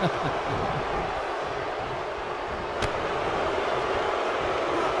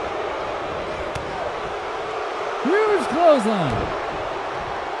 Huge clothesline.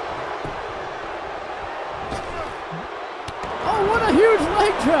 Oh, what a huge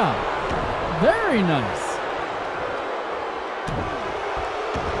leg drop. Very nice.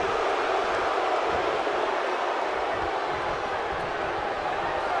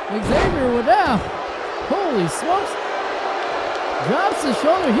 Xavier would now. Holy smokes. Drops the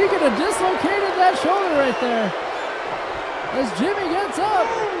shoulder. He could have dislocated that shoulder right there. As Jimmy gets up.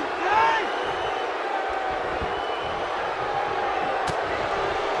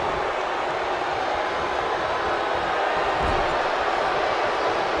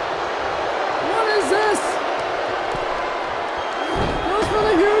 What is this? Goes for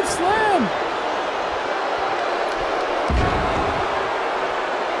the huge slam.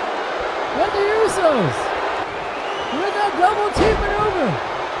 And the Usos with that double team maneuver.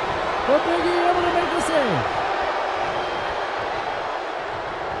 But Big E able to make the save.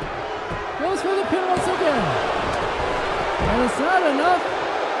 Goes for the pin once again. And it's not enough.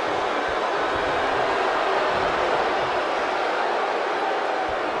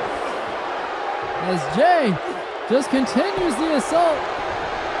 As Jay just continues the assault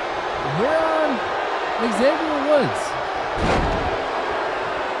here on Xavier Woods.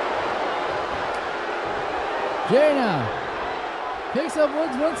 Jay now picks up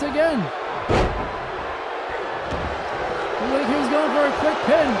Woods once again. Looked like he was going for a quick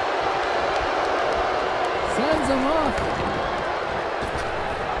pin. Sends him off.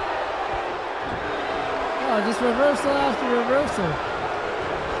 Oh, just reversal after reversal.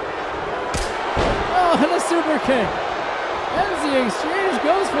 Oh, and a super kick. Ends the exchange,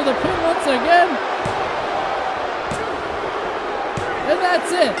 goes for the pin once again. And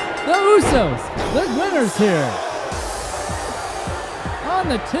that's it. The Usos, the winners here on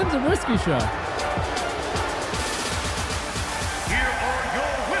the Tim Zabriskie Show. Here are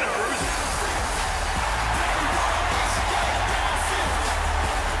your winners.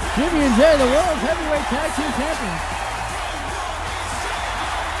 Jimmy and Jay, the World Heavyweight Tag Team Champions.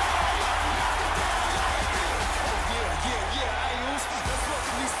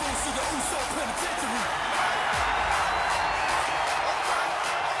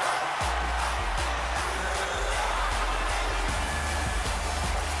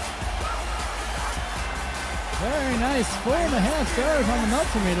 Very nice, 4.5 stars on the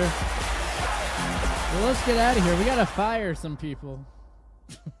Meltzer meter. Well, let's get out of here. We gotta fire some people.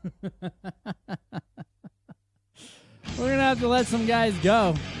 We're gonna have to let some guys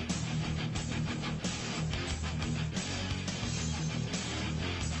go.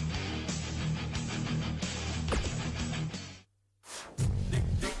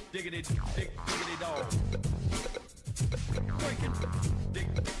 Diggity dog.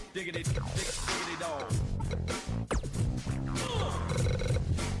 Diggity, diggity dog.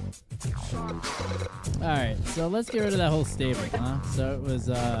 All right, so let's get rid of that whole stable, huh? So it was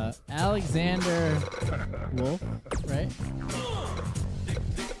Alexander Wolf, right?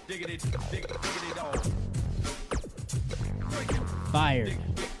 Diggity, diggity dog. Fired.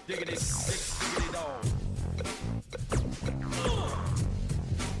 Diggity, diggity dog.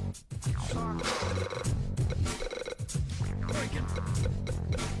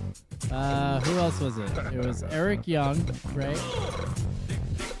 Who else was it? It was Eric Young, right?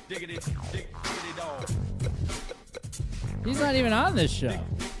 Diggity, diggity dog. He's not even on this show.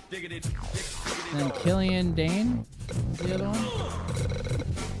 Diggity, diggity And then Killian Dane, is the other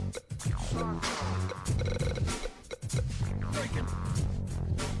one.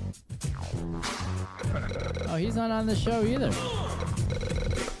 Oh, he's not on the show either.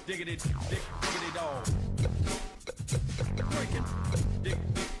 diggity, diggity dog.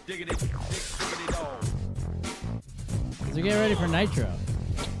 Diggity, diggity dog. So get ready for Nitro.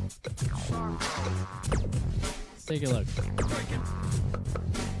 Let's take a look.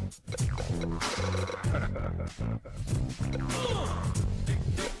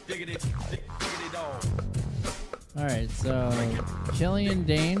 Diggity, diggity dog. All right, so Killian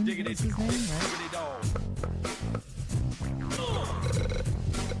Dane, Diggity, what's his name, right? diggity dog.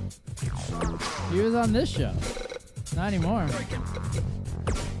 He was on this show. Not anymore.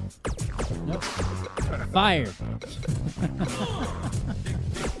 Nope. Fired.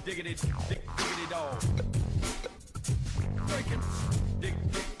 Diggity, diggity dog.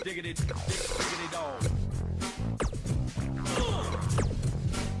 Diggity, diggity dog.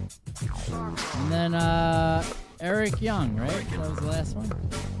 And then Eric Young, right? That was the last one.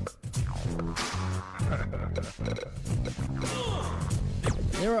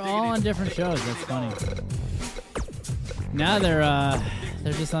 They were all on different shows. That's funny. Now they're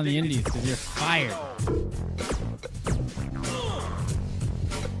just on the indies because you're fired.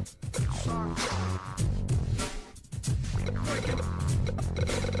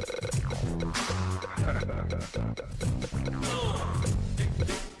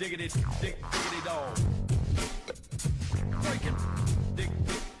 Diggity, diggity dog.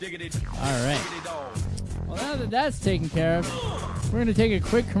 Diggity, All right. diggity dog. Well, now that that's taken care of, we're going to take a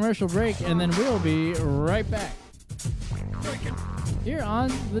quick commercial break, and then we'll be right back here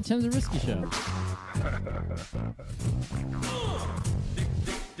on the Tim Zabriskie Show.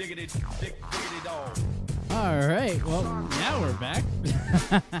 Diggity, diggity dog. All right, well, now we're back.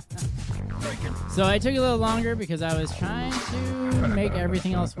 So I took a little longer because I was trying to make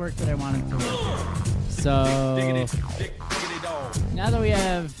everything else work that I wanted to work. So Diggity dog. now that we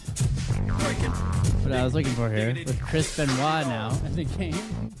have what I was looking for here with Chris Benoit now in the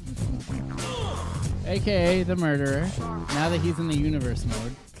game, aka the murderer, now that he's in the universe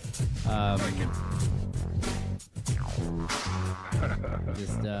mode.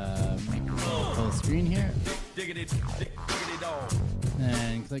 Just make this all full screen here. Diggity, diggity dog.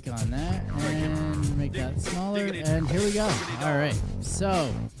 And click on that and make that smaller. And here we go. All right.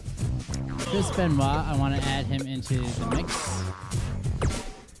 So, Chris Benoit, I want to add him into the mix.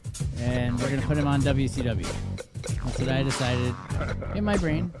 And we're going to put him on WCW. That's what I decided in my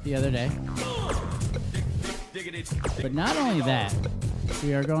brain the other day. Diggity, But not only that,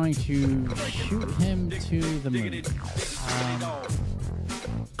 we are going to shoot him to the moon.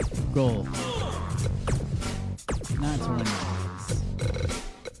 Goal. Not to win matches.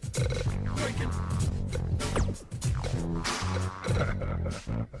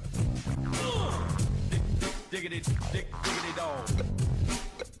 diggity, diggity dog.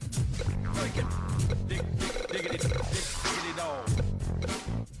 Diggity, diggity dog.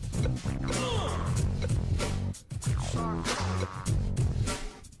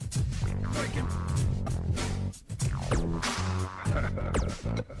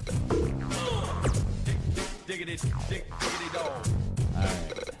 Diggity, diggity dog.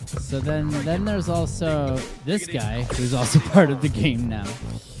 Alright. So then there's also this guy who's also part of the game now.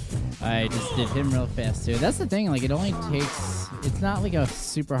 I just did him real fast too. That's the thing, like it only takes, it's not like a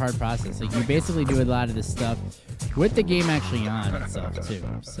super hard process. Like you basically do a lot of this stuff with the game actually on itself too.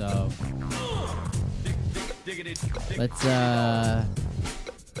 So let's we're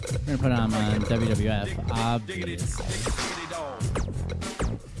gonna put him on WWF, obviously.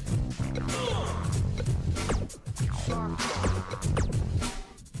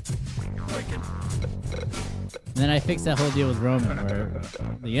 And then I fixed that whole deal with Roman, where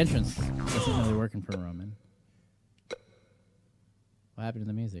the entrance wasn't really working for Roman. What happened to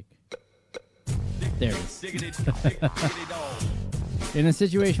the music? There it is. In a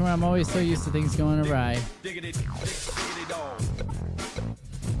situation where I'm always so used to things going awry,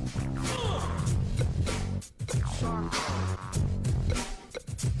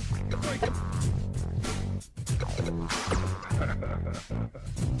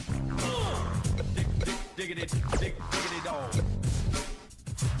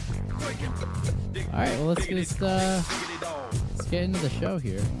 All right, well let's get into the show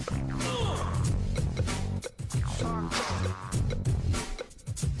here.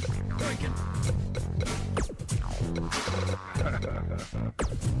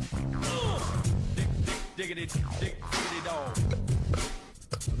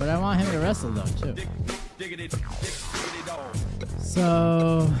 But I want him to wrestle though too.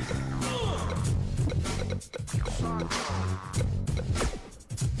 So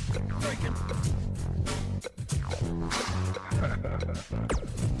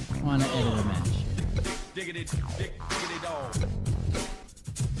I want to edit a match.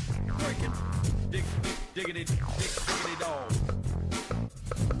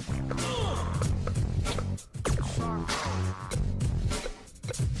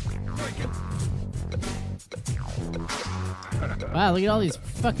 Wow, look at all these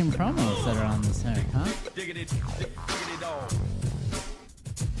fucking promos that are on this thing, huh?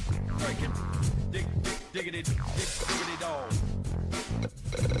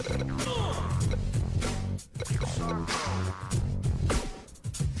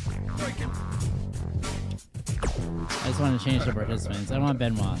 I just want to change the participants. I want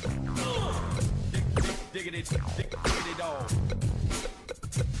Benoit.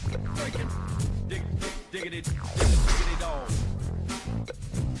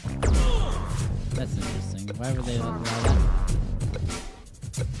 That's interesting. Why would they allow that?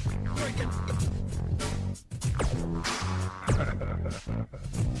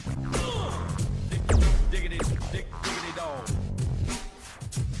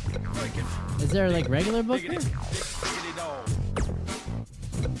 Is there like regular Booker?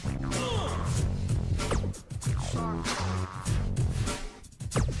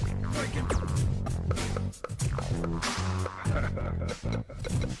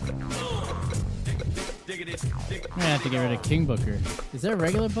 I'm gonna have to get rid of King Booker. Is there a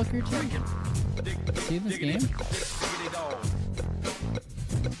regular Booker too? See this game?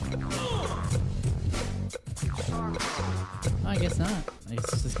 Oh, I guess not. I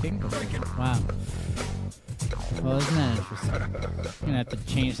guess it's just King Booker. Wow. Well, isn't that interesting? I'm gonna have to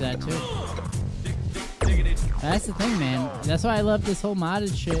change that too. That's the thing, man. That's why I love this whole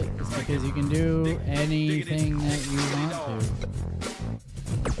modded shit. Is because you can do anything that you want to.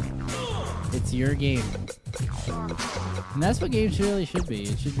 It's your game. And that's what games really should be.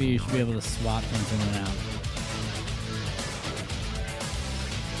 It should be you should be able to swap things in and out.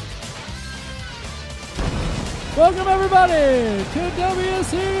 Welcome everybody to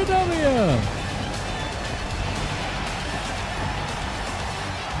WCW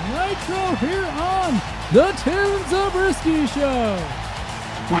Nitro here on the Tim Zabriskie Show.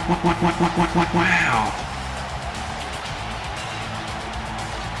 Wow.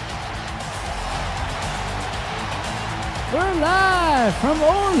 We're live from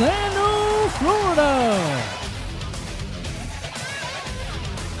Orlando, Florida.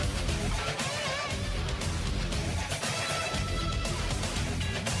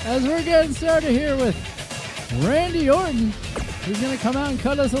 As we're getting started here with Randy Orton, who's going to come out and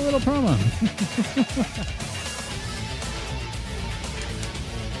cut us a little promo.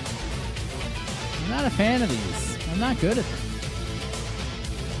 I'm not a fan of these. I'm not good at them.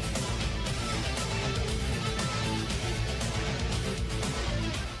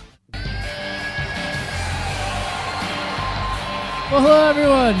 Well, hello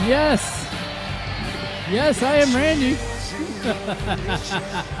everyone. Yes, I am Randy.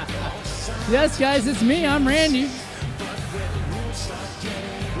 Yes, guys, it's me. I'm Randy.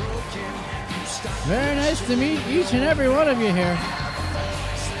 Very nice to meet each and every one of you here.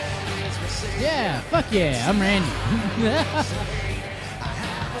 Yeah, fuck yeah, I'm Randy.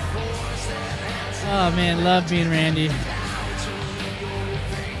 Oh man, love being Randy.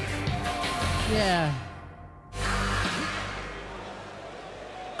 Yeah.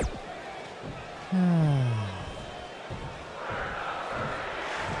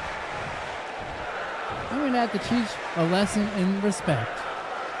 I'm going to have to teach a lesson in respect.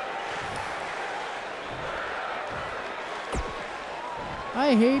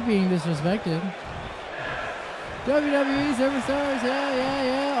 I hate being disrespected. WWE Superstars,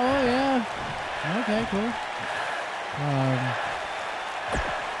 yeah, oh yeah. Okay, cool.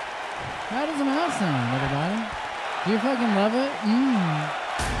 How does the mouth sound, everybody? Do you fucking love it?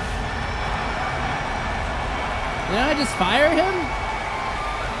 Did I just fire him?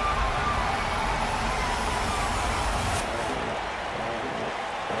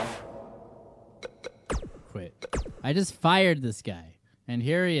 I just fired this guy. And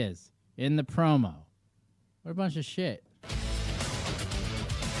here he is in the promo. What a bunch of shit.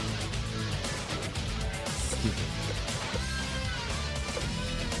 Stupid.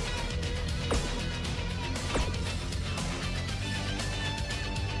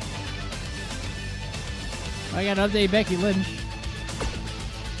 I got to update Becky Lynch.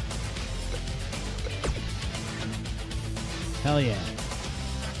 Hell yeah.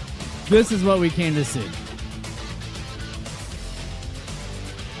 This is what we came to see.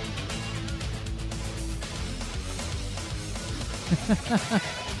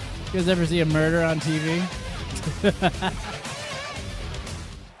 You guys ever see a murder on TV?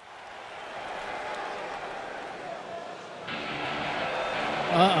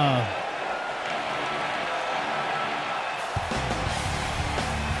 Uh-oh.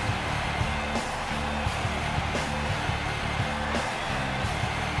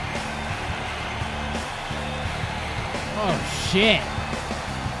 Oh, shit.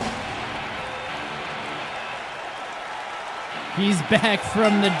 He's back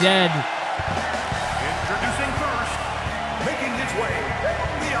from the dead. Introducing first, making his way down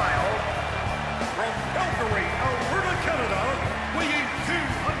the aisle, from Calgary, Alberta, Canada, weighing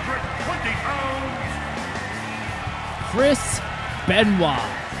 220 pounds, Chris Benoit.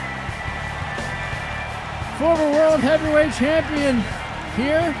 Former World Heavyweight Champion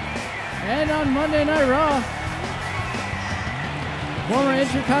here and on Monday Night Raw. Former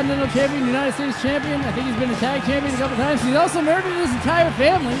Intercontinental Champion, United States Champion. I think he's been a tag champion a couple times. He's also murdered his entire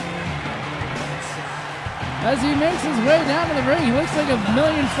family. As he makes his way down to the ring, he looks like $1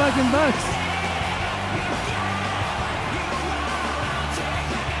 million fucking bucks.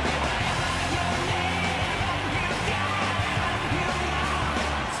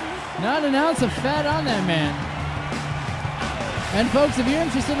 Not an ounce of fat on that man. And folks, if you're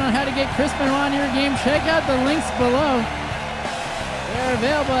interested on how to get Chris Benoit in your game, check out the links below. They're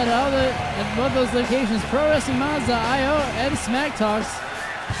available at both those locations, ProWrestlingMods.io and Smack Talks.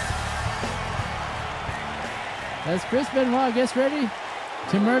 As Chris Benoit gets ready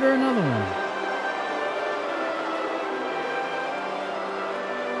to murder another one.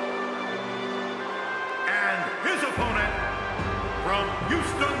 and his opponent, from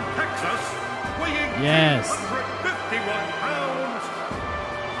Houston, Texas, weighing 251 pounds,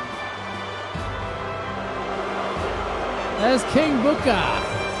 As King Booker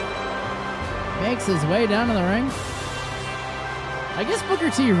makes his way down to the ring. I guess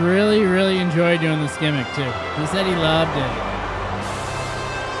Booker T really, really enjoyed doing this gimmick too. He said he loved it.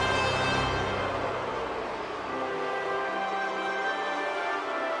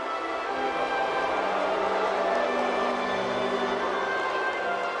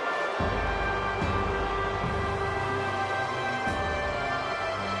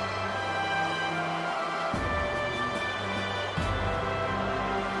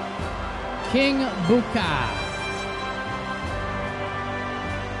 King Booker.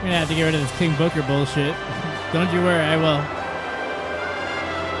 I'm gonna have to get rid of this King Booker bullshit. Don't you worry, I will.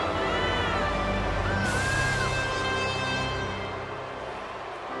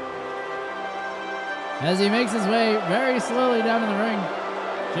 As he makes his way very slowly down to the ring,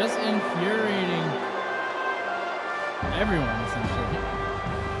 just infuriating everyone, essentially.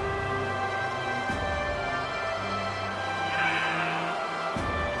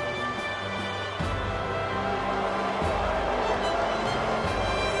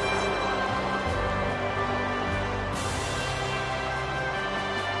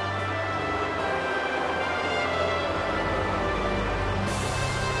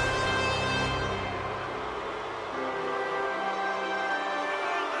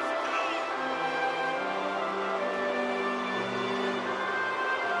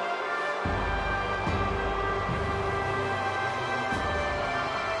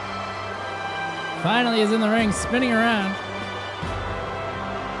 Finally is in the ring, spinning around.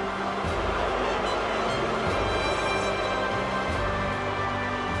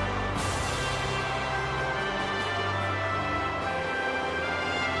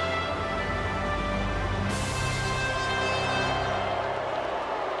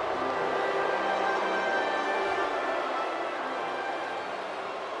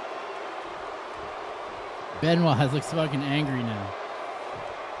 Benoit looks fucking angry now.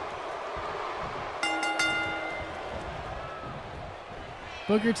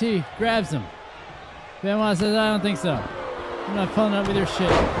 Booker T grabs him. Benoit says, I don't think so. I'm not pulling up with your shit.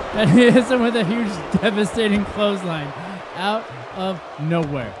 And he hits him with a huge, devastating clothesline out of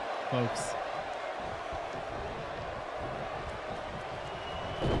nowhere, folks.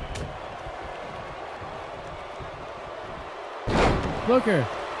 Booker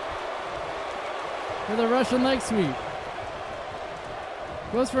with a Russian leg sweep.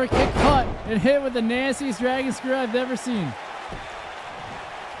 Goes for a kick, caught, and hit with the nastiest dragon screw I've ever seen.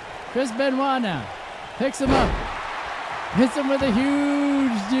 Chris Benoit now picks him up, hits him with a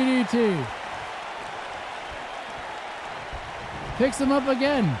huge DDT. Picks him up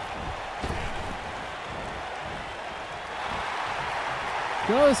again.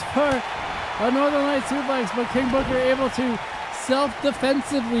 Goes for a Northern Light suplex, but King Booker able to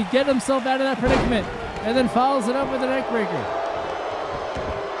self-defensively get himself out of that predicament, and then follows it up with a neckbreaker.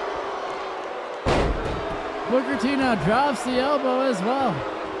 Booker T now drops the elbow as well.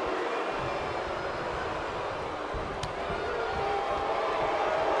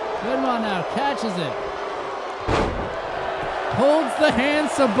 Benoit now catches it. Holds the hand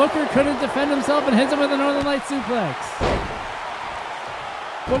so Booker couldn't defend himself and hits him with a Northern Light suplex.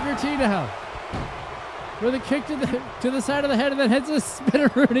 Booker T now with a kick to the side of the head and then hits a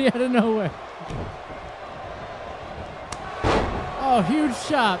Spinneroonie out of nowhere. Oh, huge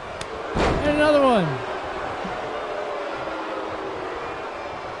chop. And another one.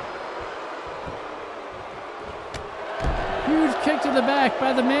 Huge kick to the back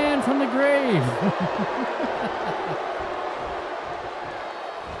by the man from the grave.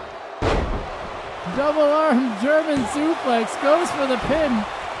 Double arm German suplex, goes for the pin,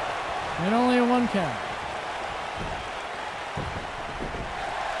 and only a 1 count.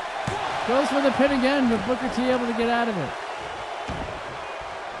 Goes for the pin again, but Booker T able to get out of it.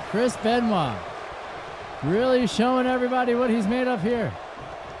 Chris Benoit really showing everybody what he's made of here.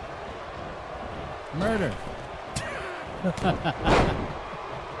 Murder.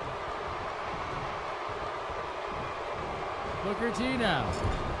 Booker T now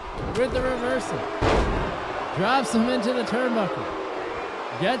with the reversal. Drops him into the turnbuckle.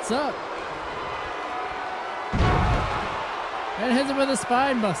 Gets up. And hits him with a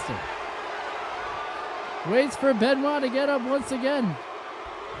spine buster. Waits for Benoit to get up once again.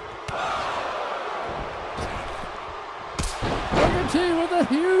 Booker T with a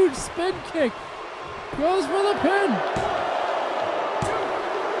huge spin kick. Goes for the pin.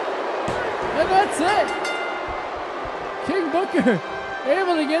 And that's it. King Booker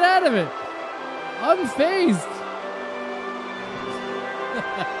able to get out of it. Unfazed.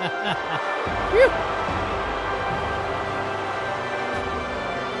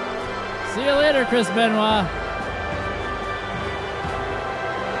 See you later, Chris Benoit.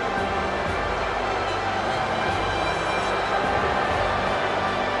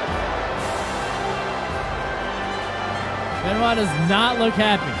 Benoit does not look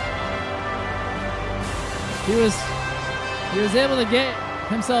happy. He was able to get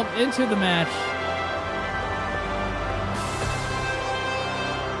himself into the match.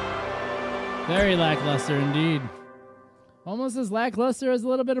 Very lackluster indeed. Almost as lackluster as a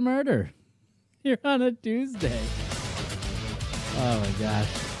little bit of murder. Here on a Tuesday. Oh my gosh.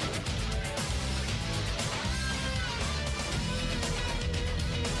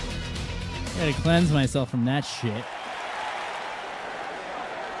 I gotta cleanse myself from that shit.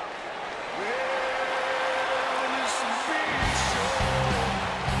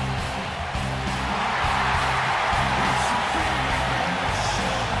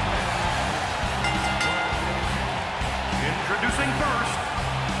 Introducing first,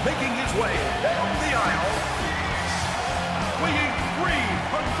 making his way down the aisle, weighing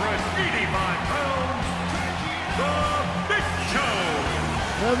 385 pounds, The Big Show.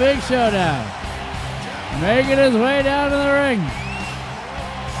 The Big Showdown. Making his way down to the ring.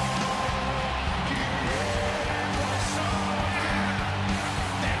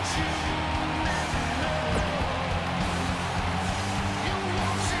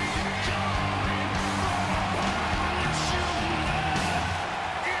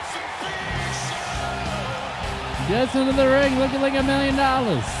 Gets into the ring looking like $1 million.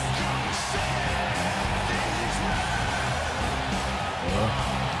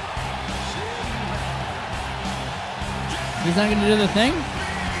 He's not going to do the thing?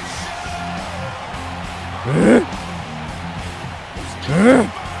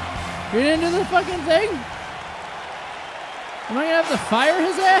 He didn't do the fucking thing? Am I going to have to fire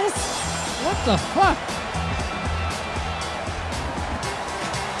his ass? What the fuck?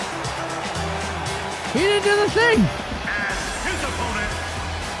 He didn't do the thing. And his opponent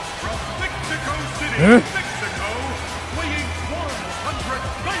from Mexico City, Mexico, weighing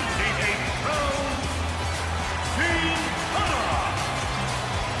 198 pounds, King Kara.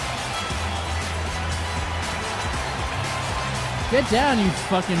 Get down, you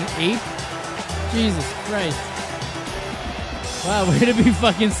fucking ape. Jesus Christ. Wow, way to be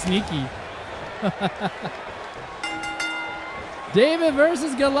fucking sneaky. David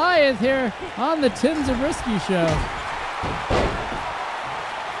versus Goliath here on the Tim Zabriskie Show.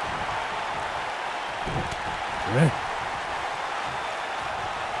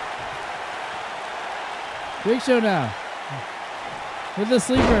 Big Show now with the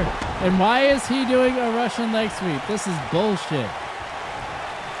sleeper. And why is he doing a Russian leg sweep? This is bullshit.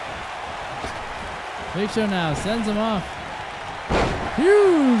 Big Show now sends him off.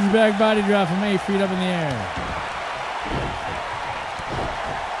 Huge back body drop from 8 feet up in the air.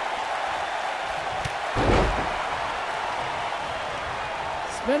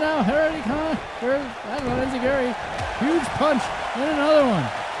 Spin out, Hurricane, I don't know, Enziguri. Huge punch, and another one.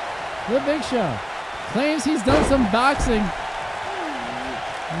 The Big Show claims he's done some boxing.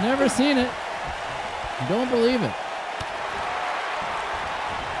 Never seen it. Don't believe it.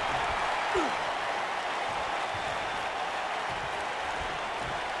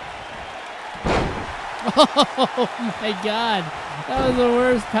 Oh my God. That was the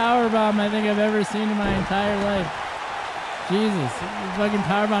worst powerbomb I think I've ever seen in my entire life. Jesus. Fucking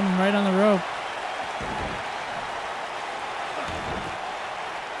powerbombed him right on the rope.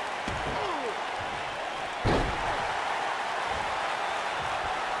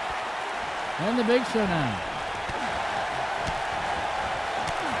 And the Big Show now.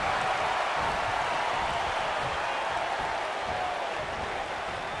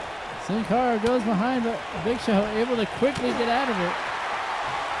 Sin Cara goes behind, but Big Show able to quickly get out of it.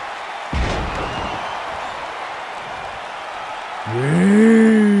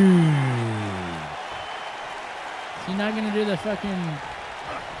 Is he not going to do the fucking...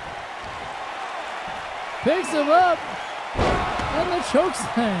 Picks him up! And the choke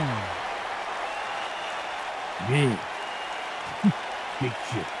slam! Me. Big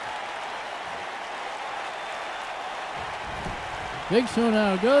shit. Big Show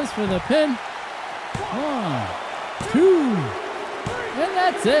now goes for the pin. 1, 2, and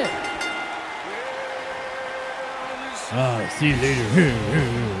that's it. See you later.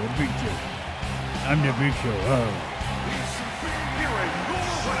 Big Show. I'm the Big Show.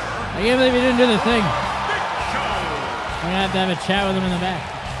 I can't believe he didn't do the thing. I'm gonna have a chat with him in the back.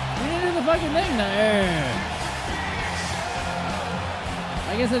 He didn't do the fucking thing there.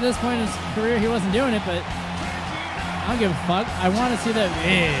 I guess at this point in his career he wasn't doing it, but I don't give a fuck. I want to see that.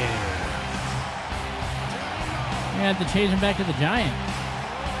 I'm gonna have to change him back to the Giant.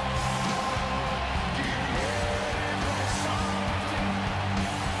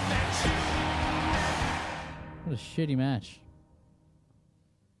 What a shitty match.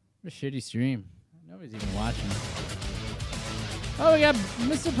 What a shitty stream. Nobody's even watching. Oh, we got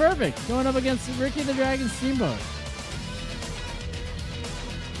Mr. Perfect going up against Ricky the Dragon Steamboat.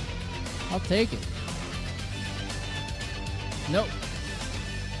 I'll take it. Nope.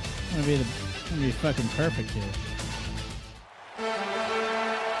 I'm gonna be fucking perfect here.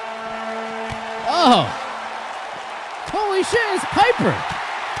 Oh! Holy shit, it's Piper!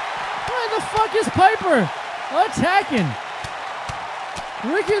 Why the fuck is Piper attacking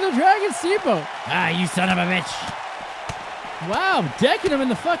Ricky the Dragon Steamboat? Ah, you son of a bitch! Wow, decking him in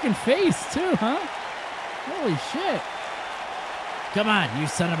the fucking face too, huh? Holy shit! Come on, you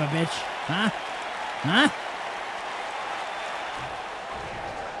son of a bitch! Huh? Huh?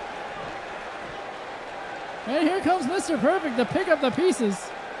 And here comes Mr. Perfect to pick up the pieces.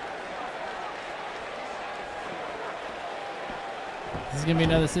 This is gonna be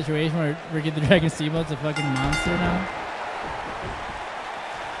another situation where Ricky the Dragon Steamboat's a fucking monster now.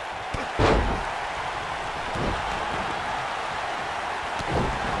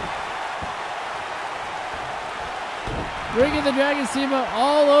 Ricky the Dragon Steamboat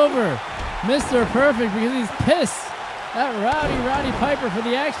all over Mr. Perfect because he's pissed at Roddy Piper for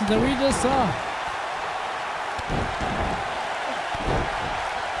the actions that we just saw.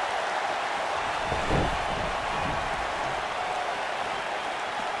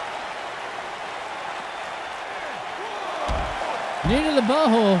 Knee to the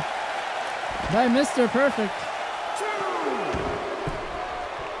butthole by Mr. Perfect.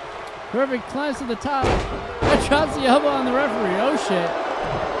 Perfect climbs to the top. And drops the elbow on the referee. Oh shit.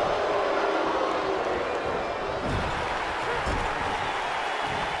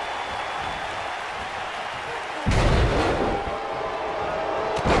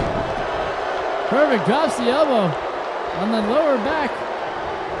 Perfect drops the elbow on the lower back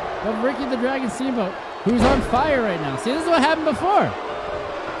of Ricky the Dragon Steamboat, who's on fire right now. See, this is what happened before.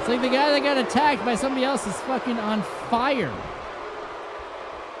 It's like the guy that got attacked by somebody else is fucking on fire.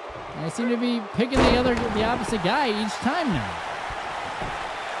 And I seem to be picking the opposite guy each time now.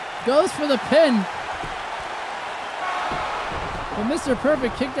 Goes for the pin. But Mr.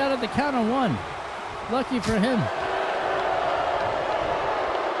 Perfect kicked out at the count of 1. Lucky for him.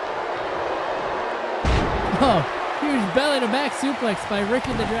 Oh, huge belly to back suplex by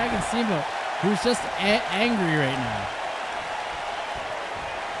Ricky the Dragon Steamboat, who's just angry right now.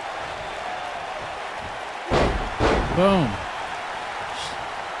 Boom.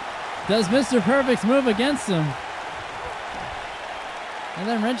 Does Mr. Perfect's move against him. And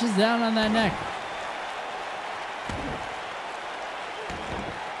then wrenches down on that neck.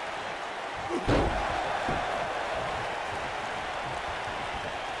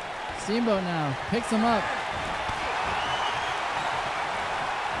 Steamboat now picks him up.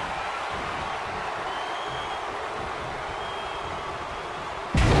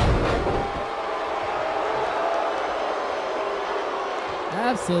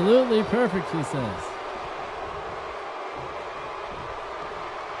 Absolutely perfect, he says.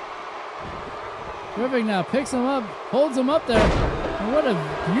 Perfect now picks him up, holds him up there. And what a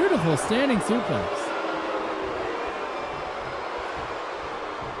beautiful standing suplex.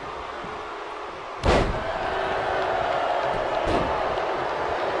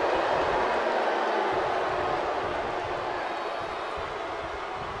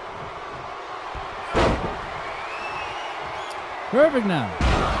 Perfect now.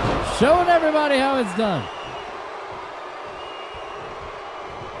 Showing everybody how it's done.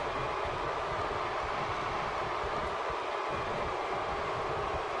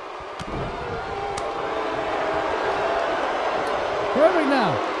 Perfect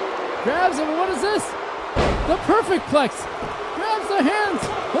now. Grabs him. What is this? The perfect plex. Grabs the hands.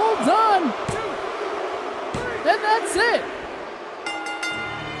 Holds on. And that's it.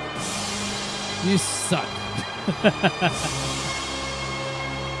 You suck.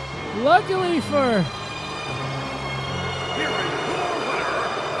 Luckily for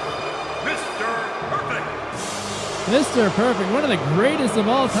Mr. Perfect, one of the greatest of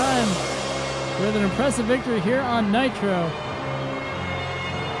all time, with an impressive victory here on Nitro,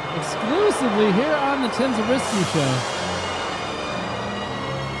 exclusively here on the Tim Zabriskie Show.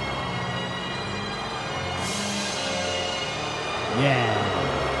 Yeah.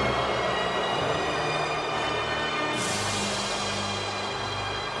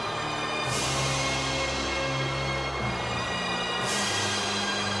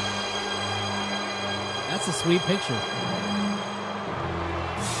 That's a sweet picture.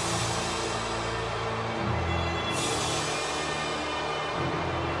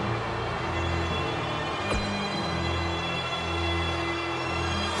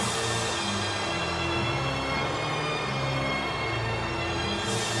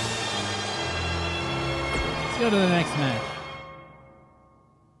 Let's go to the next match.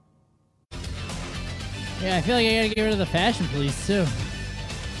 Yeah, I feel like I gotta get rid of the Fashion Police too.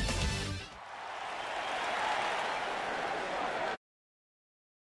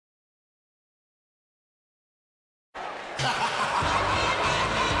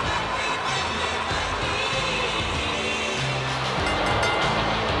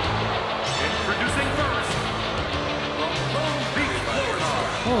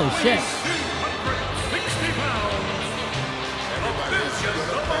 Holy shit. 260 pounds. And a vision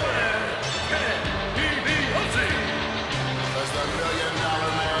of a man, Ted DiBiase. That's the $1 million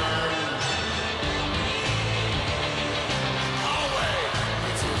man. Always,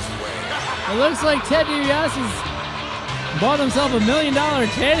 it's his way. It looks like Ted DiBiase's bought himself $1 million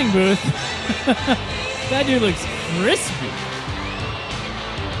tanning booth. That dude looks crispy.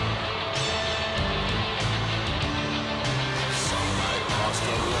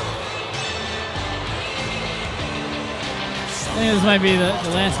 I think this might be the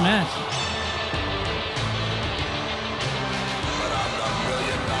last match. But I'm the $1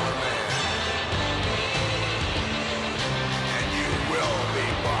 million man. And you will be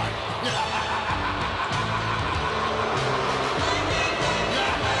bought.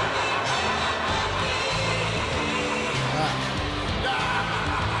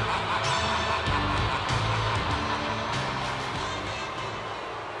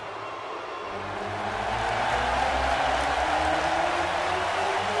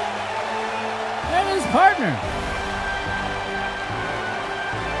 And his partner.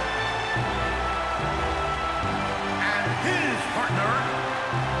 And his partner,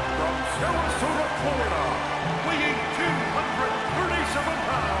 from Sarasota, Florida, weighing 237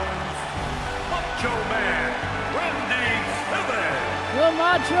 pounds, Macho Man, Randy Savage. The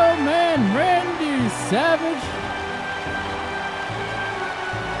Macho Man, Randy Savage.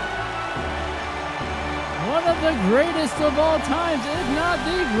 One of the greatest of all times, if not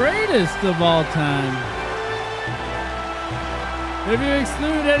the greatest of all time. If you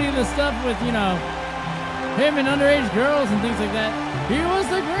exclude any of the stuff with, you know, him and underage girls and things like that, he was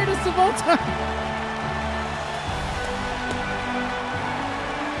the greatest of all time.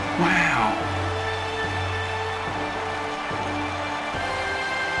 Wow.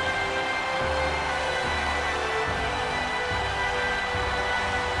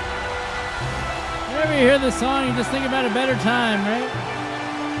 Whenever you hear this song, you just think about a better time, right?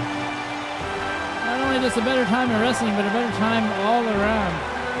 Not only just a better time in wrestling, but a better time all around.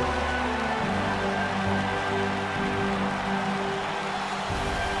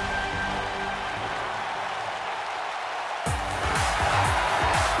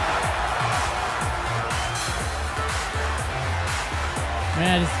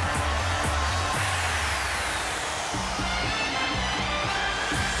 Man,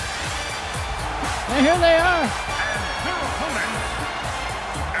 and here they are. And their opponent,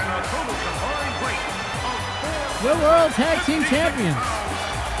 and a total combined weight of The World Tag Team Champions.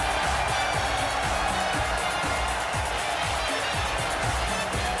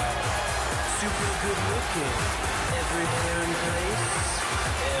 Super good looking. Every hair in place.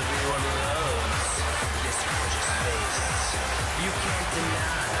 Everyone loves this gorgeous face. You can't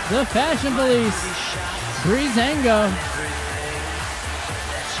deny The Fashion Police. these shots. Breezango. Everything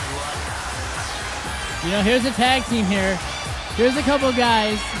that you are. You know, here's a tag team here. Here's a couple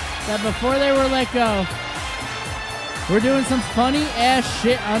guys that before they were let go were doing some funny ass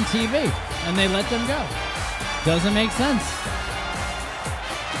shit on TV. And they let them go. Doesn't make sense.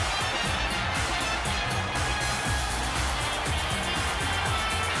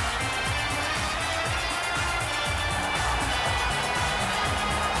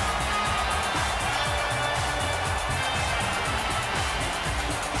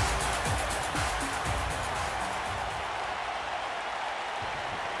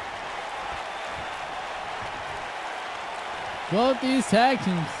 Both these tag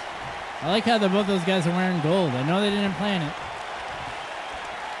teams. I like how both those guys are wearing gold. I know they didn't plan it.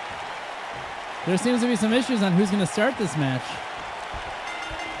 There seems to be some issues on who's going to start this match.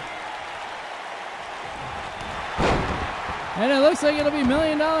 And it looks like it'll be $1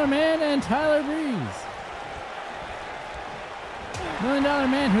 Million Man and Tyler Breeze. $1 Million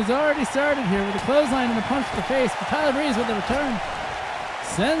Man, who's already started here with a clothesline and a punch to the face. But Tyler Breeze with the return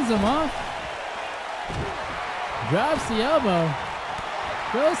sends him off. Drops the elbow.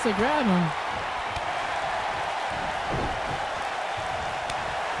 Goes to grab him.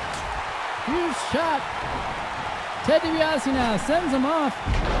 Huge shot. Ted DiBiase now sends him off.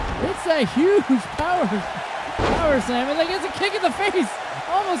 It's a huge power slam. And like it's a kick in the face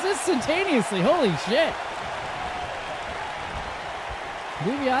almost instantaneously. Holy shit.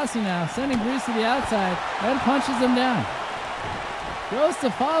 DiBiase now sending Breeze to the outside and punches him down. Goes to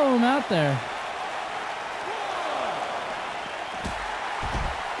follow him out there.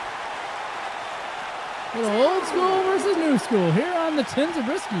 Little old school versus new school here on the Tim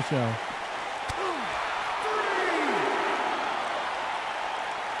Zabriskie Show.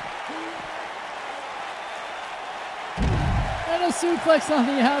 And a suplex on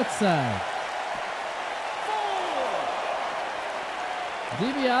the outside.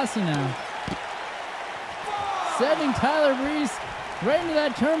 DiBiase now. Sending Tyler Breeze right into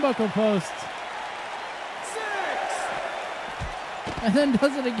that turnbuckle post. 6. And then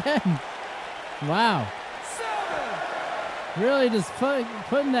does it again. Wow. Really just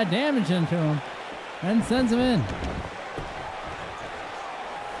putting that damage into him and sends him in.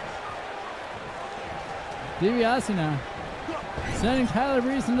 DiBiase now sending Tyler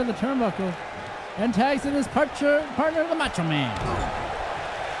Breeze into the turnbuckle and tags in his partner, the Macho Man,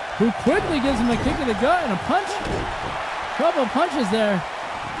 who quickly gives him a kick to the gut and a punch. Couple punches there.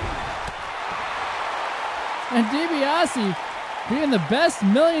 And DiBiase being the best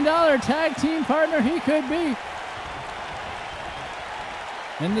 $1 Million tag team partner he could be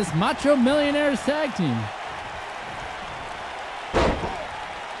in this Macho Millionaires tag team.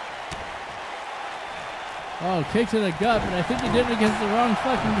 Oh, kick to the gut, but I think he did it against the wrong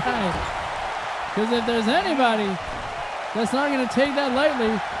fucking guy. Because if there's anybody that's not going to take that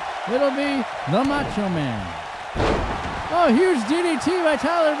lightly, it'll be the Macho Man. Oh, huge DDT by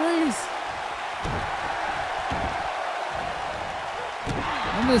Tyler Breeze.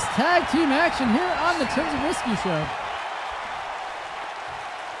 And this tag team action here on the Tim Zabriskie Show.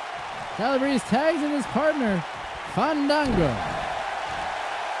 Tyler Breeze tags in his partner, Fandango,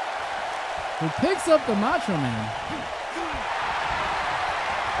 who picks up the Macho Man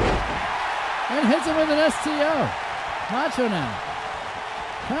and hits him with an STO. Macho now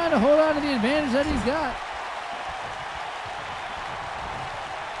trying to hold on to the advantage that he's got.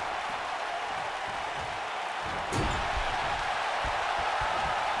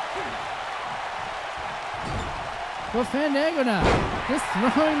 But Fandango now, just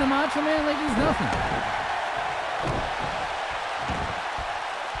throwing the Macho Man like he's nothing.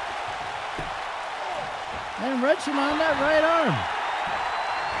 And wrenching on that right arm.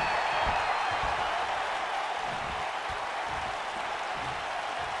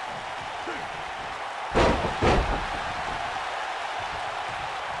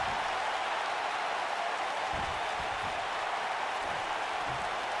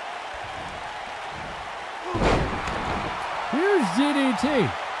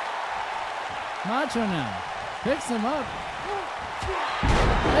 DDT. Macho now picks him up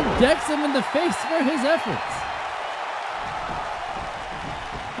and decks him in the face for his efforts.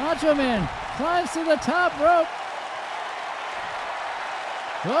 Macho Man climbs to the top rope.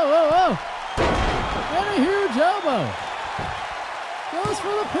 Whoa, whoa, whoa. And a huge elbow. Goes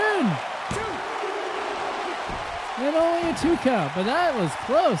for the pin. And only a 2 count, but that was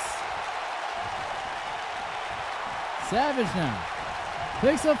close. Savage now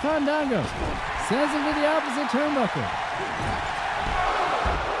picks up Fandango. Sends him to the opposite turnbuckle.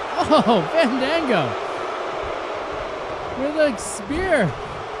 Oh, Fandango with a spear.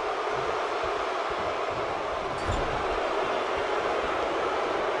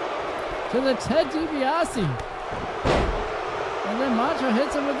 To the Ted DiBiase. And then Macho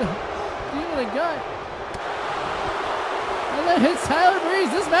hits him with the knee to the gut. And then hits Tyler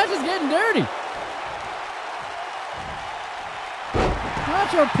Breeze. This match is getting dirty.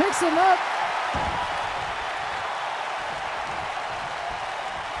 Macho picks him up.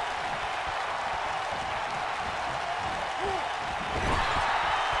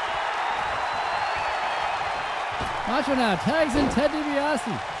 Macho now tags in Ted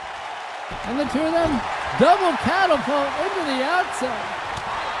DiBiase. And the two of them double catapult into the outside.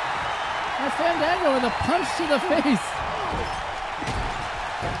 And Fandango with a punch to the face.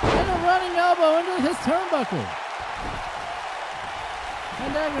 And a running elbow into his turnbuckle.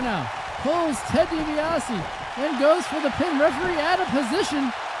 Fandango now pulls Ted DiBiase and goes for the pin. Referee out of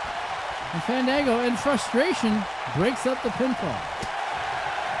position. And Fandango, in frustration, breaks up the pinfall.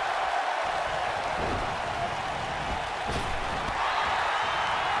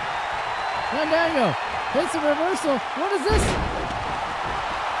 Fandango hits a reversal. What is this?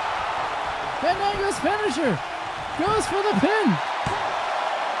 Fandango's finisher goes for the pin.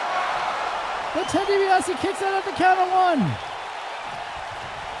 But Ted DiBiase kicks out at the count of 1.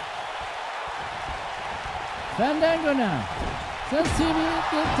 Fandango now sends Ted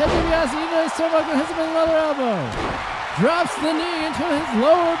DiBiase into his turnbuckle, hits him with another elbow. Drops the knee into his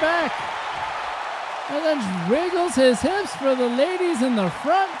lower back. And then wiggles his hips for the ladies in the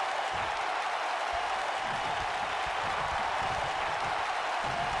front.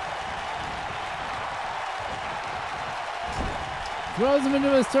 Throws him into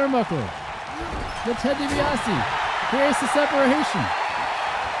his turnbuckle. But Ted DiBiase creates the separation.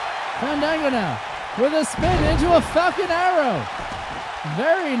 Fandango now with a spin into a Falcon Arrow.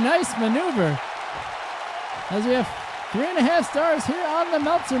 Very nice maneuver. As we have 3.5 stars here on the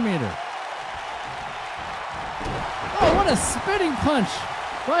Meltzer meter. Oh, what a spinning punch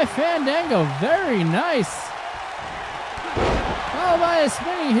by Fandango. Very nice. Followed by a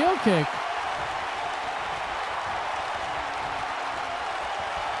spinning heel kick.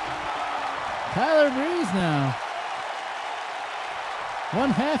 Tyler Breeze now.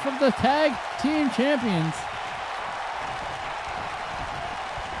 1/2 of the tag team champions.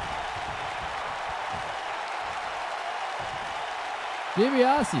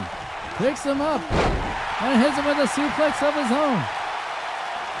 DiBiase picks him up and hits him with a suplex of his own.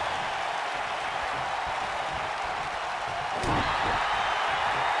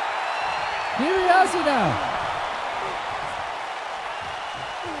 DiBiase now.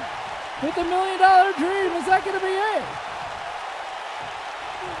 With the $1 million dream, is that going to be it?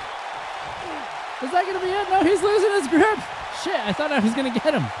 Is that going to be it? No, he's losing his grip. Shit, I thought I was going to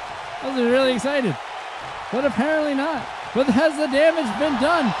get him. I was really excited. But apparently not. But has the damage been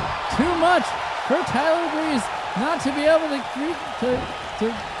done? Too much for Tyler Breeze not to be able to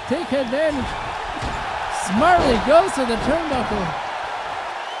take advantage. Smartly goes to the turnbuckle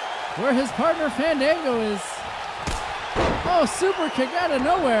where his partner Fandango is. Oh, super kick out of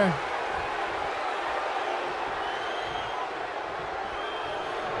nowhere.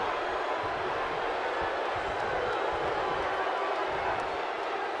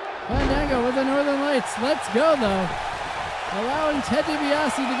 Fandango with the Northern Lights. Let's go, though. Allowing Ted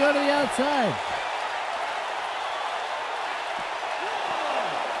DiBiase to go to the outside.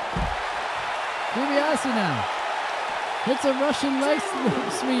 DiBiase now hits a Russian leg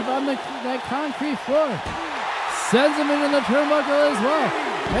sweep on that concrete floor. Sends him into the turnbuckle as well.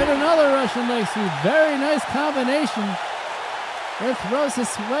 And another Russian leg sweep. Very nice combination. It throws his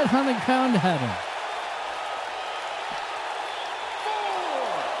sweat on the ground at him.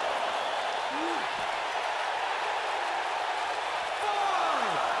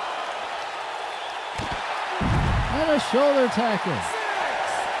 A shoulder tackle.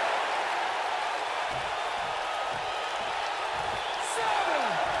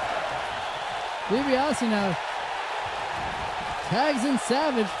 DiBiase now tags in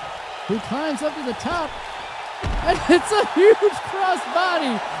Savage, who climbs up to the top And it's a huge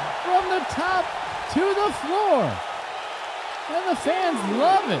crossbody from the top to the floor. And the fans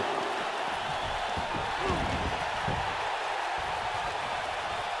love it.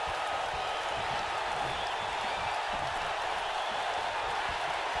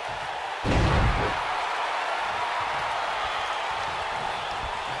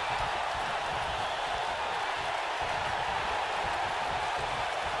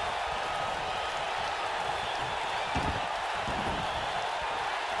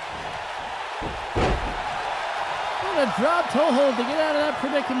 A drop toe hold to get out of that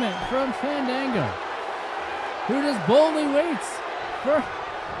predicament from Fandango, who just boldly waits for.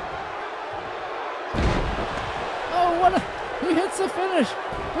 Oh, he hits the finish,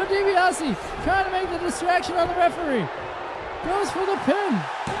 but DiBiase trying to make the distraction on the referee. Goes for the pin.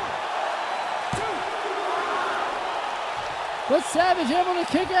 But Savage able to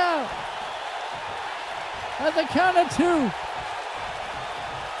kick out at the count of 2.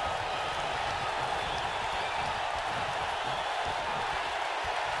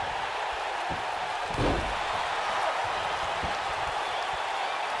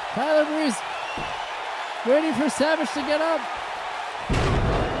 Tyler Breeze waiting for Savage to get up.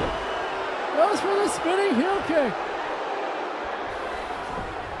 Goes for the spinning heel kick.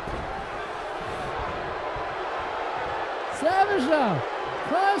 Savage now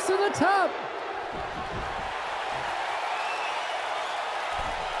climbs to the top.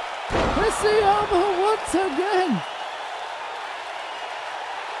 Hits the elbow once again.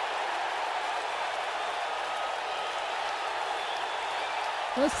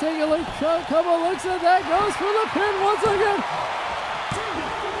 Let's take a look, couple looks at that, goes for the pin once again.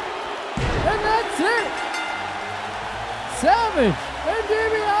 And that's it. Savage and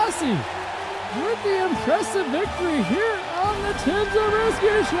DiBiase with the impressive victory here on the Tim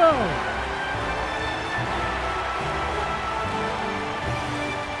Zabriskie Show.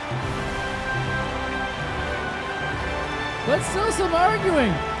 But still some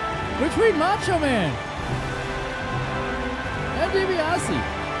arguing between Macho Man and DiBiase.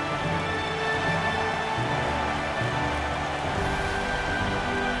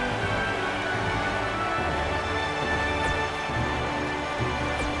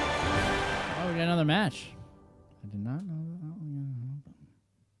 Oh, we got another match. I did not know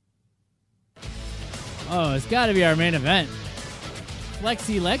that. Oh, it's got to be our main event.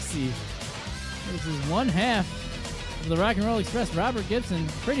 Flexi Lexi. This is one half of the Rock and Roll Express. Robert Gibson.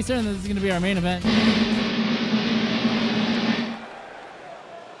 Pretty certain that this is going to be our main event.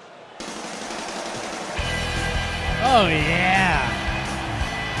 Oh, yeah.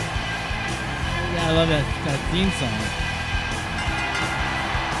 Yeah, I love that theme song.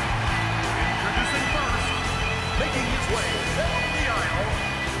 Introducing first, making his way down the aisle,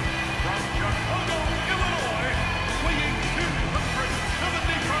 from Chicago, Illinois, weighing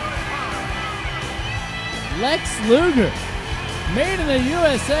 275 pounds. Lex Luger, made in the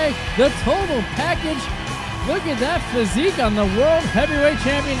USA, the total package. Look at that physique on the World Heavyweight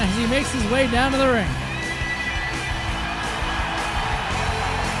Champion as he makes his way down to the ring.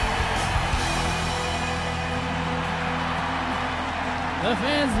 The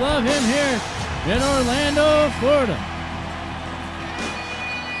fans love him here in Orlando, Florida.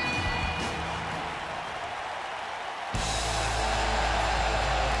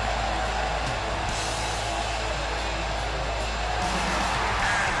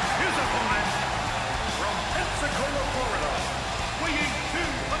 His opponent, from Pensacola, Florida, weighing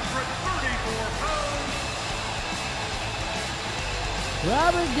 234 pounds.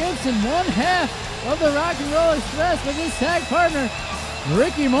 Robert Gibson, one half of the Rock and Roll Express with his tag partner,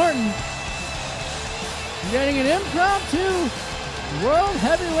 Ricky Morton, getting an impromptu World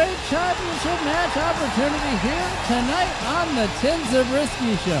Heavyweight Championship match opportunity here tonight on the Tim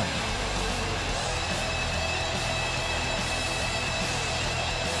Zabriskie Show.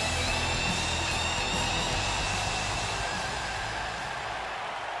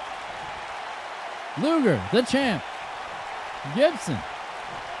 Luger, the champ. Gibson,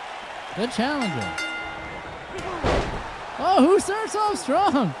 the challenger. Oh, who starts off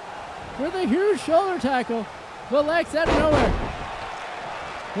strong with a huge shoulder tackle, but Lex out of nowhere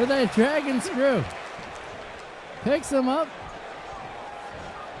with a dragon screw. Picks him up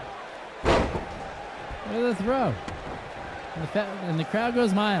with a throw. And the crowd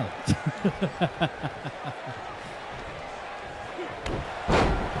goes mild.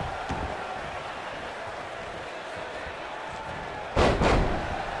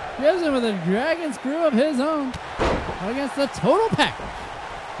 Gives him with a dragon screw of his own against the total package,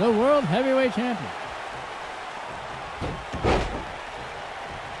 the World Heavyweight Champion.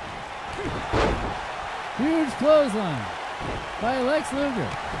 Huge clothesline by Lex Luger.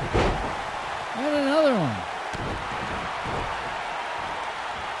 And another one.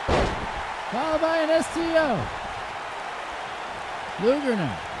 Followed by an STO. Luger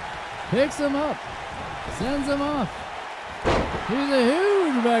now picks him up, sends him off. Here's a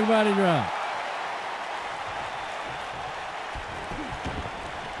huge back body drop.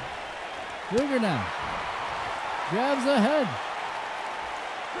 Luger now grabs the head.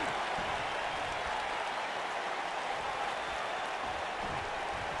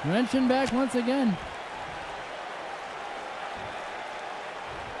 Wrenching back once again.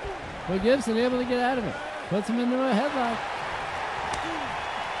 But Gibson able to get out of it. Puts him into a headlock.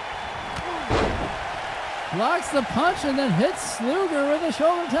 Blocks the punch and then hits Luger with a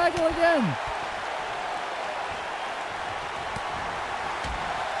shoulder tackle again.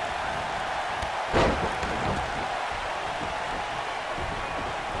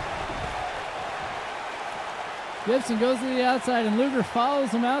 Gibson goes to the outside and Luger follows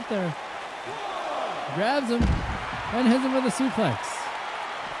him out there. Grabs him and hits him with a suplex.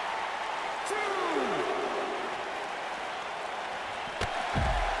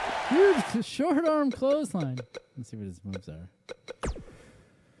 Huge short arm clothesline. Let's see what his moves are.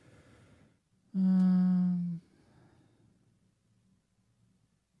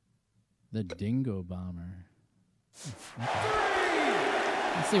 The Dingo Bomber. Okay.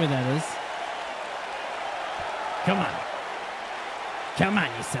 Let's see what that is. Come on. Come on,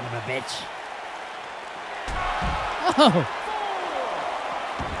 you son of a bitch. Oh!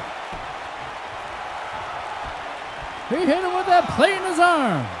 He hit him with that plate in his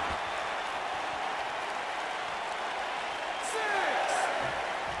arm.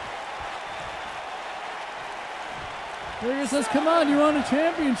 Luger says, come on, you want a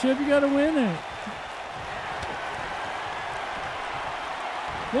championship, you gotta win it.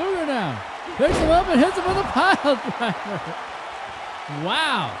 Luger now picks him up and hits him with a pile driver.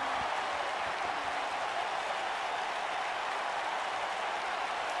 Wow.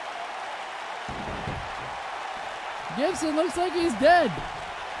 Gibson looks like he's dead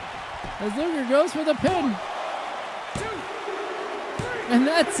as Luger goes for the pin. And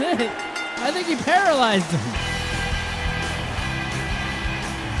that's it. I think he paralyzed him.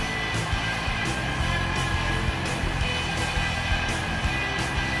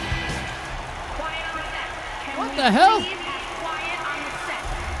 What the hell?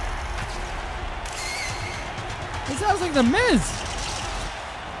 It sounds like The Miz.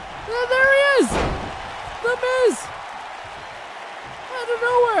 There he is. The Miz. Out of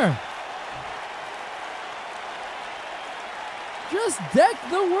nowhere. Just decked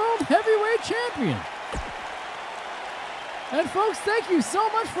the World Heavyweight Champion. And folks, thank you so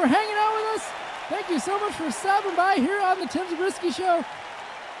much for hanging out with us. Thank you so much for stopping by here on the Tim Zabriskie Show.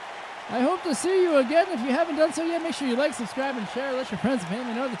 I hope to see you again. If you haven't done so yet, make sure you like, subscribe, and share. Let your friends and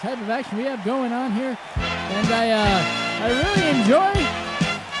family know the type of action we have going on here. And I really enjoy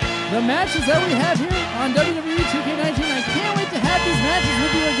the matches that we have here on WWE 2K19. I can't wait to have these matches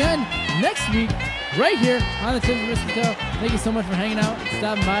with you again next week, right here on the Tim Zabriskie Show. Thank you so much for hanging out and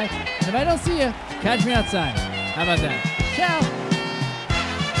stopping by. And if I don't see you, catch me outside. How about that? Ciao.